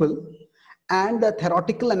more people, and the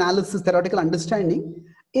theoretical analysis, theoretical understanding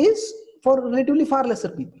is for relatively far lesser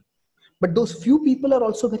people. But those few people are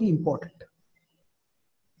also very important.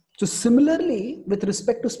 So similarly, with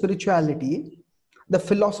respect to spirituality, the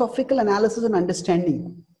philosophical analysis and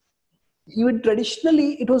understanding, even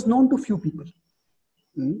traditionally, it was known to few people.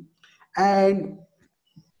 And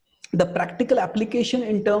the practical application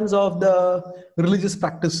in terms of the religious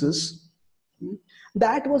practices,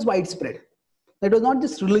 that was widespread. It was not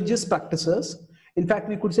just religious practices. In fact,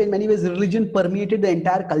 we could say in many ways, religion permeated the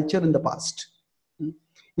entire culture in the past.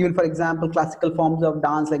 Even for example, classical forms of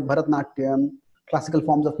dance like Bharatanatyam, classical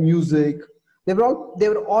forms of music, they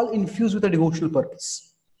were all infused with a devotional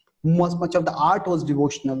purpose. Much of the art was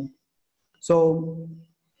devotional. So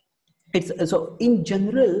in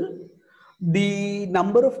general, the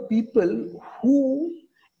number of people who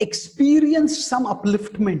experienced some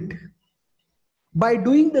upliftment by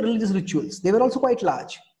doing the religious rituals, they were also quite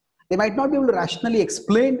large. They might not be able to rationally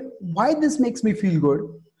explain why this makes me feel good,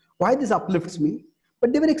 why this uplifts me,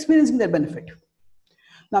 but they were experiencing that benefit.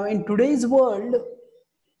 Now, in today's world,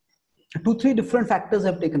 2-3 different factors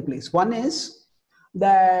have taken place. One is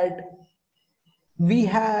that we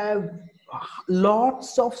have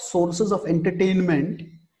lots of sources of entertainment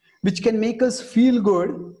which can make us feel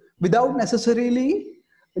good without necessarily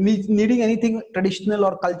needing anything traditional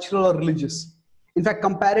or cultural or religious. In fact,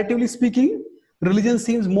 comparatively speaking, religion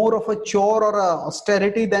seems more of a chore or a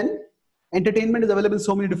austerity than entertainment is available in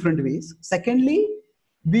so many different ways. Secondly,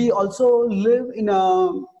 we also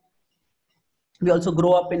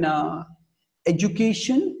grow up in a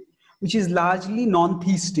education which is largely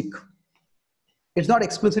non-theistic. It's not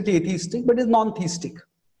explicitly atheistic, but it's non-theistic.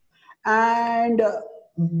 And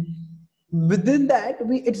within that,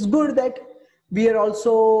 it's good that we are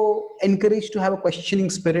also encouraged to have a questioning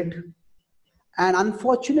spirit. And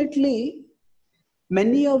unfortunately,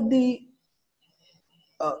 many of the,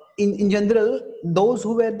 in general, those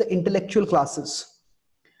who were the intellectual classes,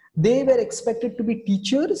 they were expected to be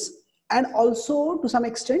teachers and also to some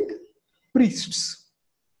extent priests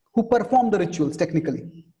who perform the rituals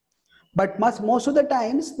technically. But most of the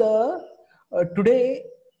times, today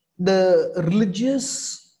the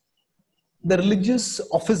religious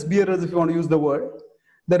office bearers, if you want to use the word,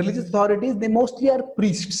 the religious authorities, they mostly are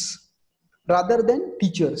priests rather than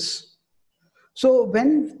teachers. So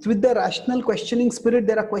when with the rational questioning spirit,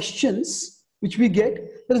 there are questions which we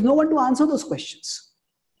get, there is no one to answer those questions.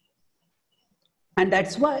 And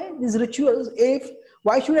that's why these rituals,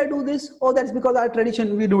 why should I do this? Oh, that's because our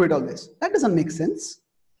tradition, we do it always. That doesn't make sense.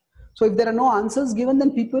 So if there are no answers given,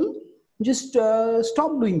 then people just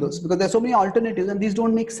stop doing those because there are so many alternatives and these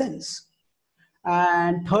don't make sense.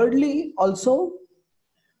 And thirdly, also,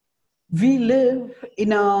 we live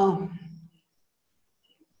in a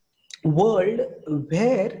world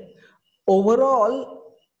where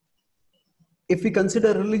overall, if we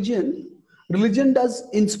consider religion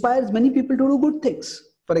inspires many people to do good things.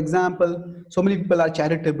 For example, so many people are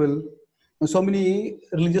charitable. So many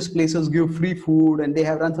religious places give free food and they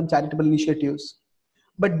have run some charitable initiatives.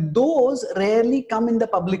 But those rarely come in the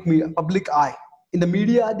public eye. In the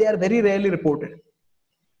media, they are very rarely reported.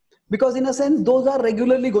 Because in a sense, those are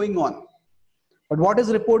regularly going on. But what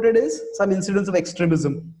is reported is some incidents of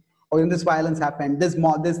extremism. Or this violence happened, this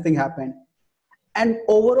thing happened. And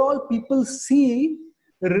overall, people see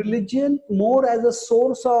religion more as a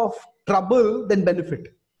source of trouble than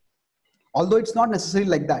benefit. Although it's not necessarily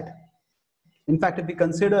like that. In fact, if we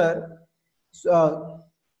consider,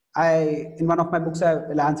 in one of my books, I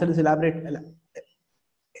will answer this elaborately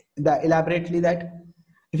that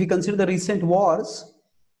if you consider the recent wars,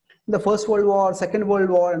 the First World War, Second World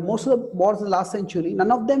War, and most of the wars in the last century,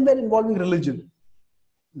 none of them were involving religion.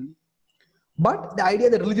 But the idea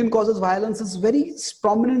that religion causes violence is very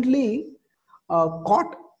prominently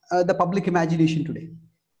caught the public imagination today.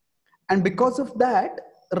 And because of that,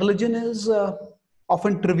 religion is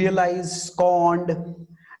often trivialized, scorned,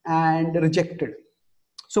 and rejected.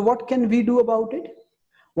 So what can we do about it?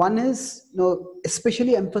 One is,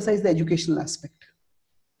 especially emphasize the educational aspect.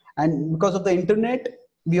 And because of the internet,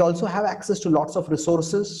 we also have access to lots of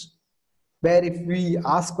resources where if we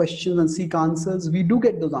ask questions and seek answers, we do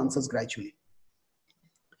get those answers gradually.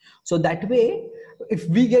 So that way, if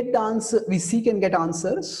we get the answer, we seek and get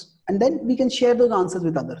answers, and then we can share those answers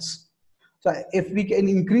with others. So if we can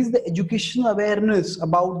increase the educational awareness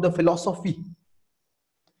about the philosophy,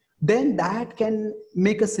 then that can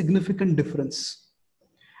make a significant difference.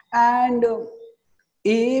 And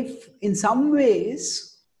if in some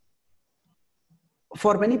ways,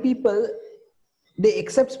 for many people, they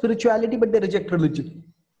accept spirituality, but they reject religion.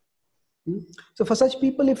 So for such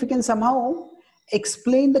people, if we can somehow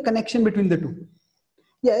explain the connection between the two.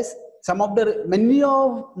 Yes,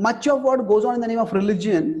 much of what goes on in the name of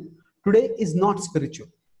religion today is not spiritual.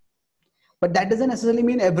 But that doesn't necessarily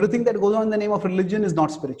mean everything that goes on in the name of religion is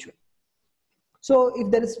not spiritual. So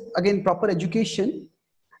if there is, again, proper education,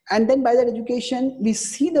 and then by that education, we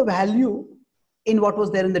see the value in what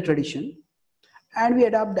was there in the tradition, and we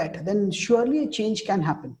adopt that, then surely a change can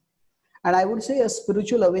happen. And I would say a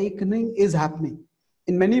spiritual awakening is happening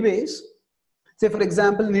in many ways. Say, for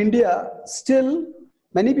example, in India, still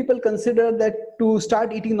many people consider that to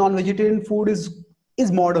start eating non-vegetarian food is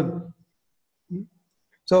is modern.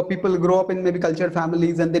 So people grow up in maybe cultured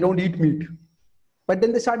families and they don't eat meat. But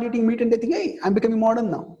then they start eating meat and they think, hey, I'm becoming modern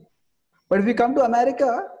now. But if we come to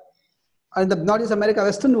America, and not just America,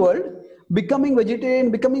 Western world, becoming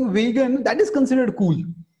vegetarian, becoming vegan, that is considered cool.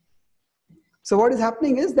 So what is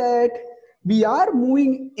happening is that we are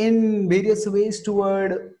moving in various ways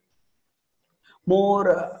toward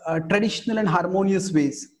more traditional and harmonious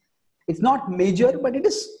ways. It's not major, but it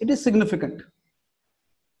is significant.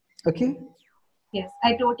 Okay. Yes,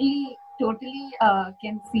 I totally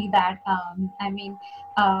can see that. I mean,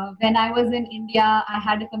 when I was in India, I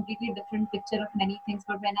had a completely different picture of many things.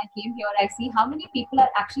 But when I came here, I see how many people are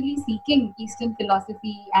actually seeking Eastern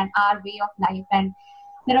philosophy and our way of life. And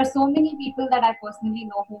there are so many people that I personally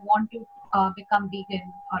know who want to become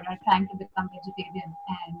vegan or are trying to become vegetarian.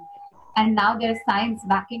 And now there's science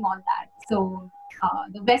backing all that. So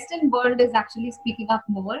the Western world is actually speaking up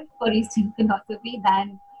more for Eastern philosophy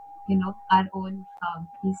than our own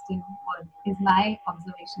Eastern world, is my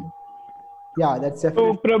observation. Yeah, that's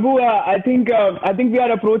definitely. So, Prabhu, I think we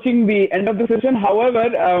are approaching the end of the session. However,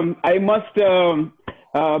 I must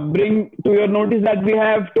bring to your notice that we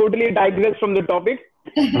have totally digressed from the topic.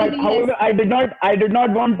 But Yes. However, I did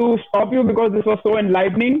not want to stop you because this was so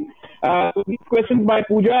enlightening. These questions by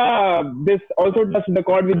Pooja, this also touched the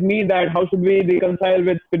chord with me, that how should we reconcile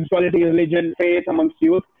with spirituality, religion, faith amongst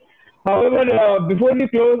youth. However, before we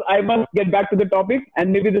close, I must get back to the topic,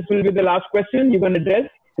 and maybe this will be the last question you can address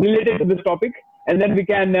related to this topic, and then we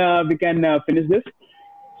can finish this.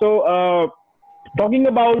 So, talking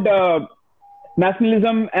about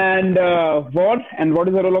nationalism and war, and what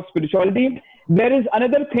is the role of spirituality, there is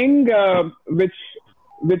another thing which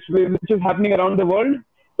is happening around the world.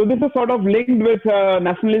 So this is sort of linked with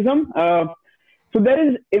nationalism. So there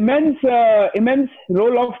is immense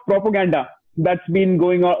role of propaganda that's been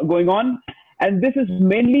going on, and this is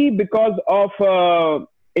mainly because of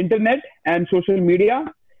internet and social media.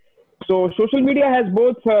 So social media has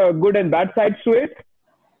both good and bad sides to it,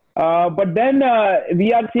 but then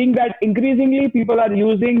we are seeing that increasingly people are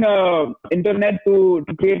using internet to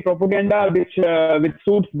create propaganda which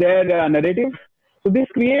suits their narrative. So this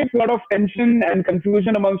creates a lot of tension and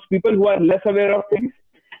confusion amongst people who are less aware of things,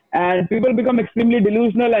 and people become extremely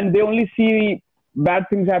delusional and they only see bad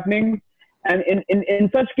things happening. And in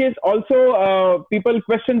such case, also people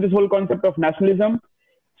question this whole concept of nationalism.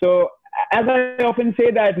 So as I often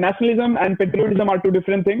say, that nationalism and patriotism are two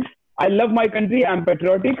different things. I love my country, I'm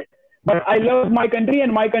patriotic, but I love my country,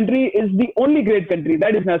 and my country is the only great country.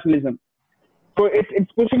 That is nationalism. So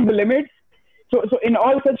it's pushing the limits. So in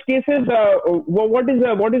all such cases, what is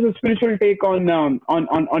a spiritual take on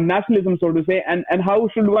nationalism, so to say, and how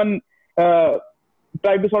should one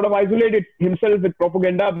try to sort of isolate himself with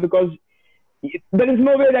propaganda, because there is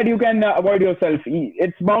no way that you can avoid yourself.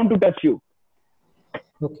 It's bound to touch you.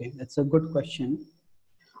 Okay, that's a good question.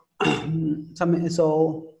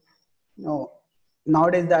 So,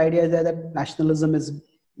 nowadays the idea is that nationalism is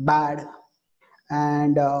bad,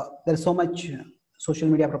 and there's so much social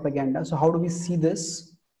media propaganda. So how do we see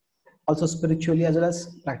this also spiritually as well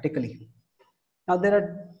as practically? Now there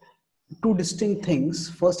are two distinct things.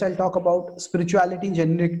 First, I'll talk about spirituality in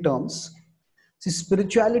generic terms. See,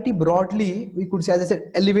 spirituality broadly, we could say, as I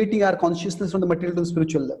said, elevating our consciousness from the material to the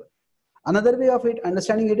spiritual level. Another way of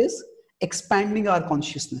understanding it is expanding our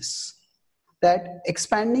consciousness. That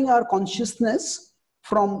expanding our consciousness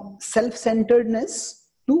from self-centeredness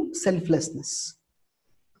to selflessness.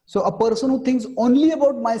 So a person who thinks only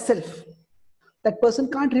about myself, that person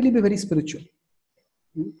can't really be very spiritual.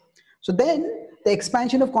 So then the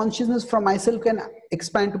expansion of consciousness from myself can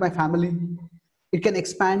expand to my family. It can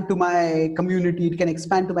expand to my community. It can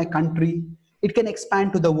expand to my country. It can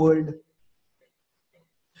expand to the world.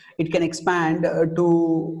 It can expand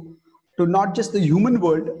to not just the human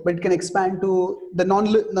world, but it can expand to the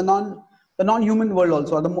non-human world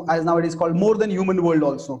also, or as now it is called, more than human world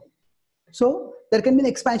also. So there can be an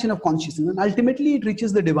expansion of consciousness, and ultimately it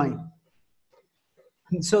reaches the divine.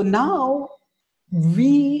 So now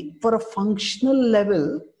for a functional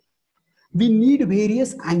level, we need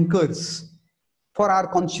various anchors for our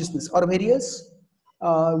consciousness, or various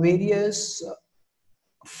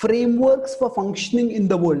frameworks for functioning in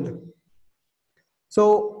the world.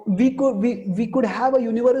 So we could have a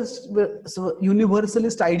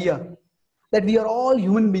universalist idea that we are all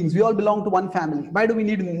human beings, we all belong to one family. Why do we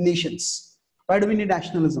need nations? Why do we need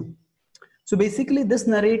nationalism? So basically this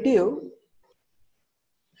narrative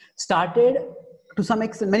started to some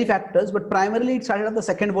extent, many factors, but primarily it started at the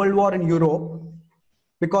Second World War in Europe,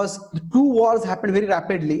 because the two wars happened very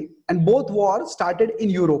rapidly, and both wars started in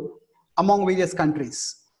Europe among various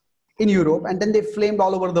countries. in Europe, and then they flamed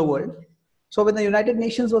all over the world. So when the United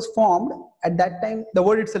Nations was formed, at that time, the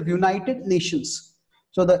word itself, United Nations.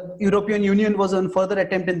 So the European Union was a further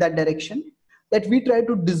attempt in that direction, that we try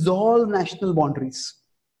to dissolve national boundaries.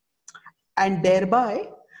 And thereby,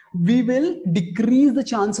 we will decrease the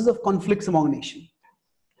chances of conflicts among nations.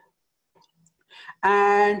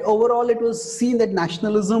 And overall, it was seen that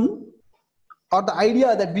nationalism, or the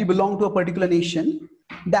idea that we belong to a particular nation,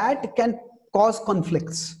 that can cause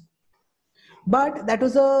conflicts. But that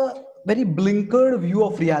was a very blinkered view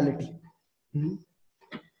of reality.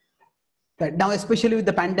 That now, especially with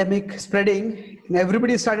the pandemic spreading,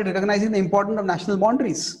 everybody started recognizing the importance of national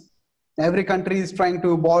boundaries. Every country is trying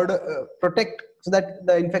to protect so that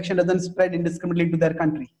the infection doesn't spread indiscriminately to their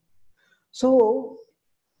country. So,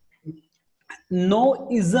 no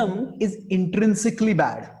ism is intrinsically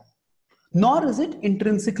bad, nor is it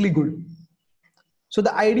intrinsically good. So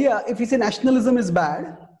the idea, if we say nationalism is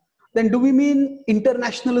bad, then do we mean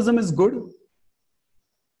internationalism is good?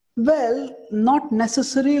 Well, not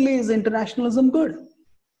necessarily is internationalism good,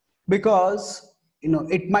 because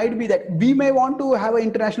it might be that we may want to have an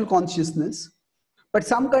international consciousness, but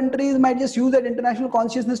some countries might just use that international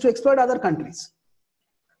consciousness to exploit other countries.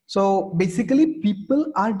 So basically,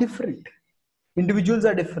 people are different. Individuals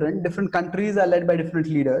are different. Different countries are led by different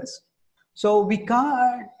leaders. So we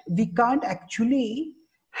can't actually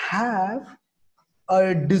have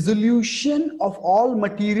a dissolution of all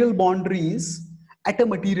material boundaries at a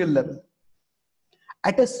material level.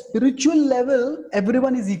 At a spiritual level,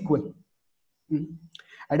 everyone is equal.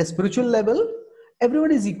 At a spiritual level,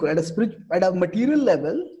 everyone is equal. At a material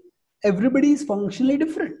level, everybody is functionally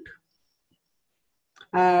different.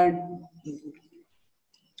 And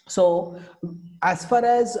so, as far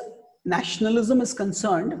as nationalism is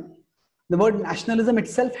concerned, the word nationalism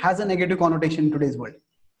itself has a negative connotation in today's world.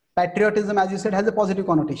 Patriotism, as you said, has a positive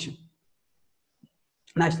connotation.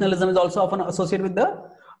 Nationalism is also often associated with the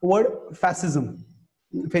word fascism.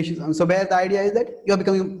 So where the idea is that you are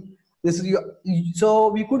becoming, so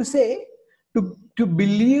we could say to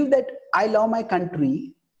believe that I love my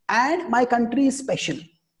country and my country is special.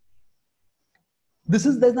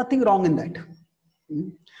 There's nothing wrong in that.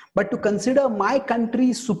 But to consider my country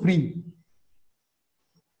is supreme.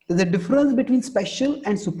 There's a difference between special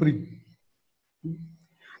and supreme.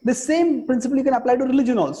 The same principle you can apply to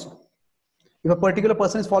religion also. If a particular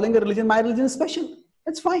person is following a religion, my religion is special.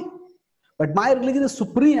 That's fine. But my religion is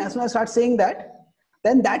supreme. As soon as I start saying that,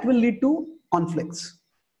 then that will lead to conflicts.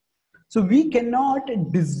 So we cannot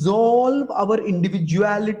dissolve our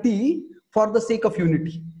individuality for the sake of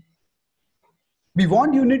unity. We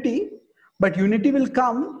want unity, but unity will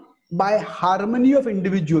come by harmony of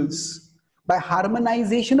individuals, by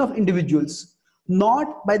harmonization of individuals,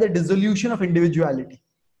 not by the dissolution of individuality.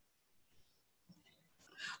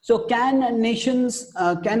 So can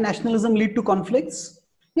nationalism lead to conflicts?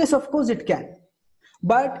 Yes, of course it can.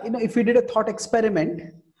 But if we did a thought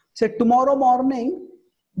experiment, say tomorrow morning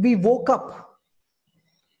we woke up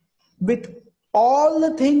with all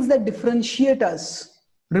the things that differentiate us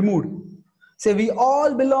removed. Say we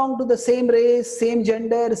all belong to the same race, same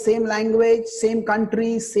gender, same language, same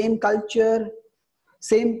country, same culture,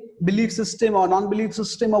 same belief system or non-belief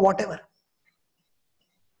system or whatever.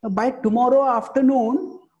 By tomorrow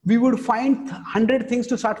afternoon, we would find 100 things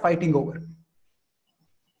to start fighting over.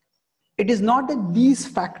 It is not that these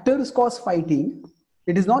factors cause fighting.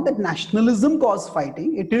 It is not that nationalism causes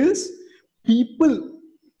fighting. It is people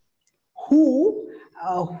who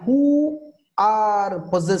are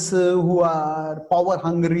possessive, who are power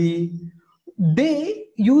hungry. They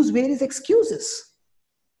use various excuses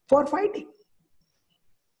for fighting.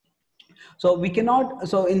 So we cannot,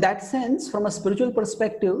 so in that sense, from a spiritual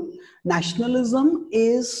perspective, nationalism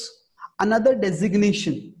is another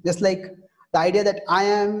designation. Just like the idea that I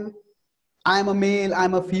am a male, I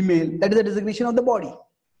am a female, that is a designation of the body.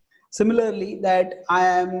 Similarly, that I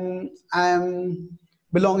am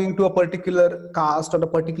belonging to a particular caste or a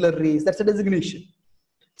particular race, that's a designation.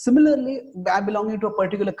 Similarly, I belonging to a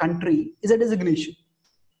particular country is a designation.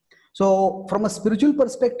 So from a spiritual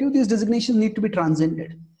perspective, these designations need to be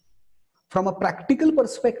transcended. From a practical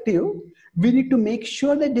perspective, we need to make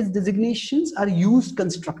sure that these designations are used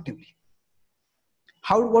constructively.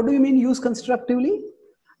 What do you mean use constructively?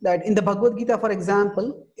 That in the Bhagavad-Gītā, for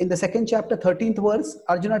example, in the 2nd chapter, 13th verse,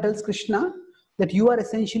 Arjuna tells Krishna that you are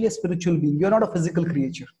essentially a spiritual being. You are not a physical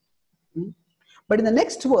creature. But in the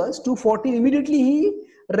next verse, 2:14, immediately he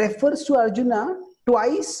refers to Arjuna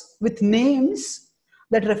twice with names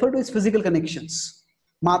that refer to his physical connections.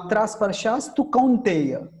 Matra sparshas tu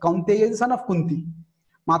Kaunteya. Kaunteya is the son of Kunti.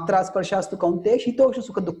 Matra sparshas tu Kaunteya, Shitoksha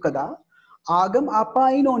Sukha Dukkada. Agam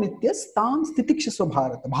apaino nityas tam stitikshasva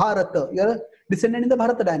Bharata. Bharata, you're a descendant in the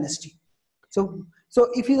Bharata dynasty. So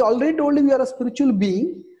if he's already told him you're a spiritual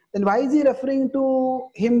being, then why is he referring to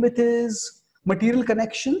him with his material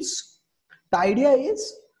connections? The idea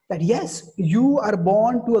is that yes, you are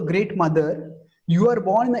born to a great mother, you are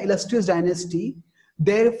born in an illustrious dynasty,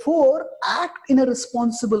 therefore act in a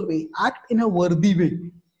responsible way, act in a worthy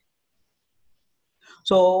way.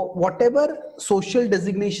 So whatever social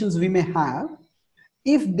designations we may have,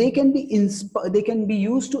 if they can be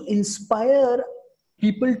used to inspire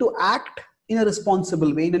people to act in a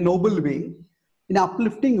responsible way, in a noble way, in an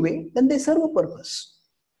uplifting way, then they serve a purpose.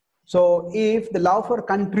 So if the love for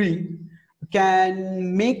country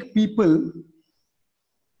can make people,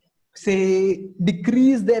 say,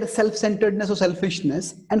 decrease their self-centeredness or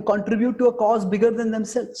selfishness and contribute to a cause bigger than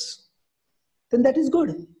themselves, then that is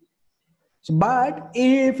good. But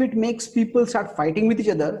if it makes people start fighting with each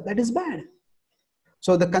other, that is bad.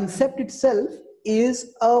 So the concept itself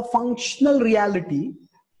is a functional reality.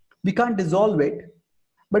 We can't dissolve it,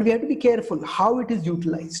 but we have to be careful how it is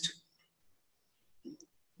utilized.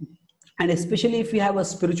 And especially if we have a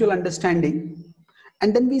spiritual understanding,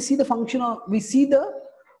 and then we see the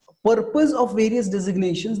purpose of various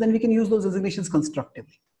designations, then we can use those designations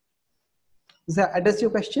constructively. Does that address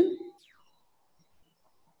your question?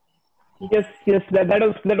 Yes, that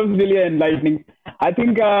was really enlightening. I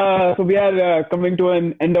think so. We are coming to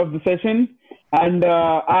an end of the session, and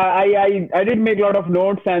I did make a lot of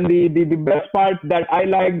notes. And the best part that I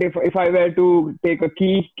liked, if I were to take a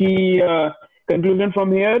key conclusion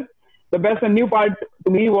from here, the best and new part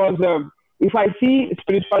to me was if I see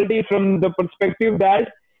spirituality from the perspective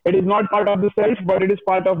that it is not part of the self, but it is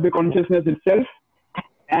part of the consciousness itself.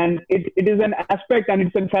 And it is an aspect and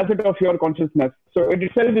it's a facet of your consciousness. So it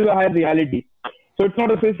itself is a higher reality. So it's not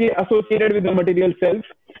associated with the material self.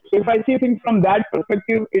 So if I see things from that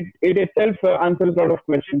perspective, it itself answers a lot of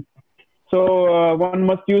questions. So one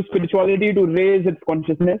must use spirituality to raise its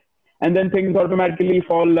consciousness, and then things automatically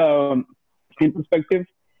fall in perspective.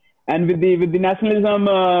 And with the nationalism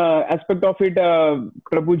aspect of it,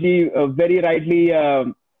 Prabhuji very rightly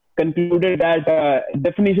concluded that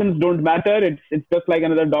definitions don't matter. It's just like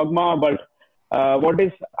another dogma. But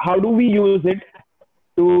how do we use it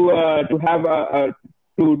to have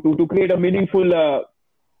to create a meaningful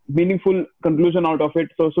conclusion out of it?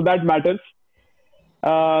 So that matters.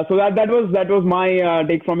 So that was my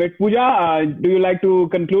take from it. Pooja, do you like to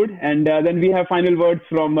conclude? And then we have final words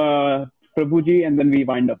from Prabhuji, and then we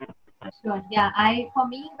wind up. Sure. Yeah. For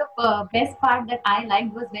me, the best part that I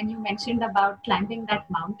liked was when you mentioned about climbing that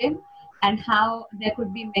mountain and how there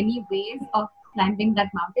could be many ways of climbing that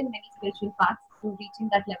mountain, many spiritual paths to reaching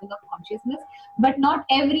that level of consciousness, but not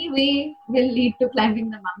every way will lead to climbing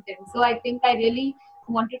the mountain. So I think I really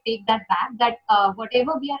want to take that back, that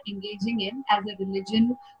whatever we are engaging in as a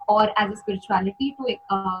religion or as a spirituality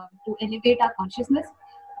to elevate our consciousness,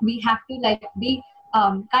 we have to be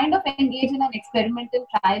kind of engage in an experimental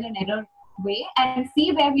trial and error way and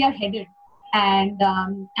see where we are headed, and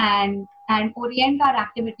orient our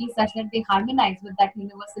activities such that they harmonize with that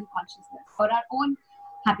universal consciousness for our own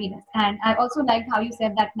happiness. And I also liked how you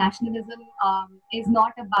said that nationalism is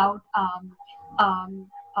not about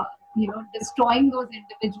destroying those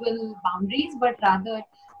individual boundaries, but rather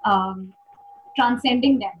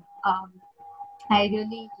transcending them.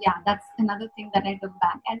 That's another thing that I took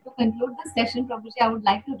back. And to conclude this session, Prabhuji, I would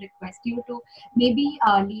like to request you to maybe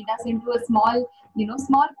lead us into a small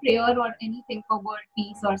prayer or anything for world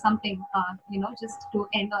peace or something, just to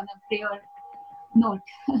end on a prayer note.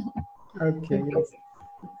 Okay. Yes.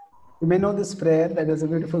 You may know this prayer. That is a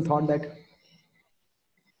beautiful thought that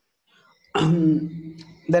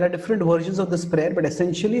there are different versions of this prayer, but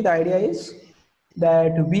essentially the idea is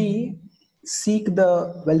that we seek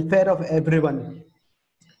the welfare of everyone.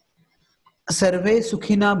 Sarve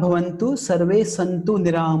sukhina bhavantu, sarve santu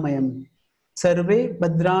niramayam, sarve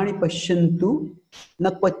bhadrani pashyantu, na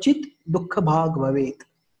kvachit dukkha bhag bhavet.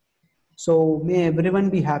 So may everyone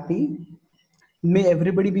be happy, may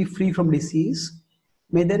everybody be free from disease,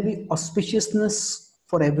 may there be auspiciousness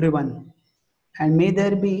for everyone, and may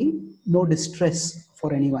there be no distress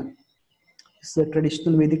for anyone. It's the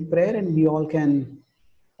traditional Vedic prayer, and we all can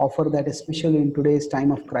offer that, especially in today's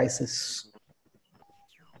time of crisis.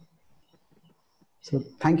 So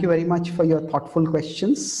thank you very much for your thoughtful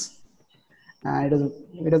questions.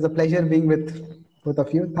 It was a pleasure being with both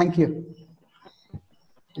of you. Thank you.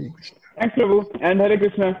 Thanks, Prabhu, and Hare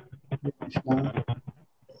Krishna. Hare Krishna.